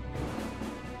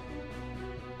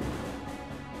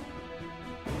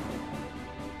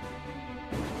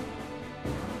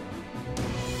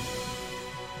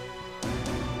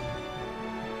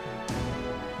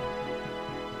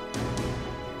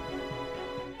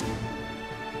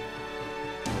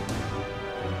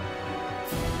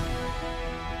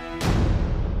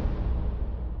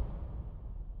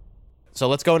 So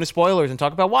let's go into spoilers and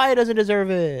talk about why it doesn't deserve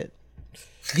it.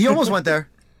 He almost went there.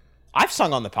 I've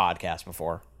sung on the podcast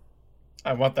before.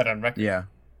 I want that on record. Yeah,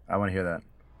 I want to hear that.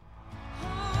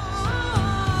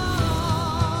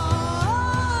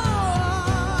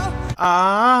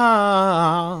 Ah.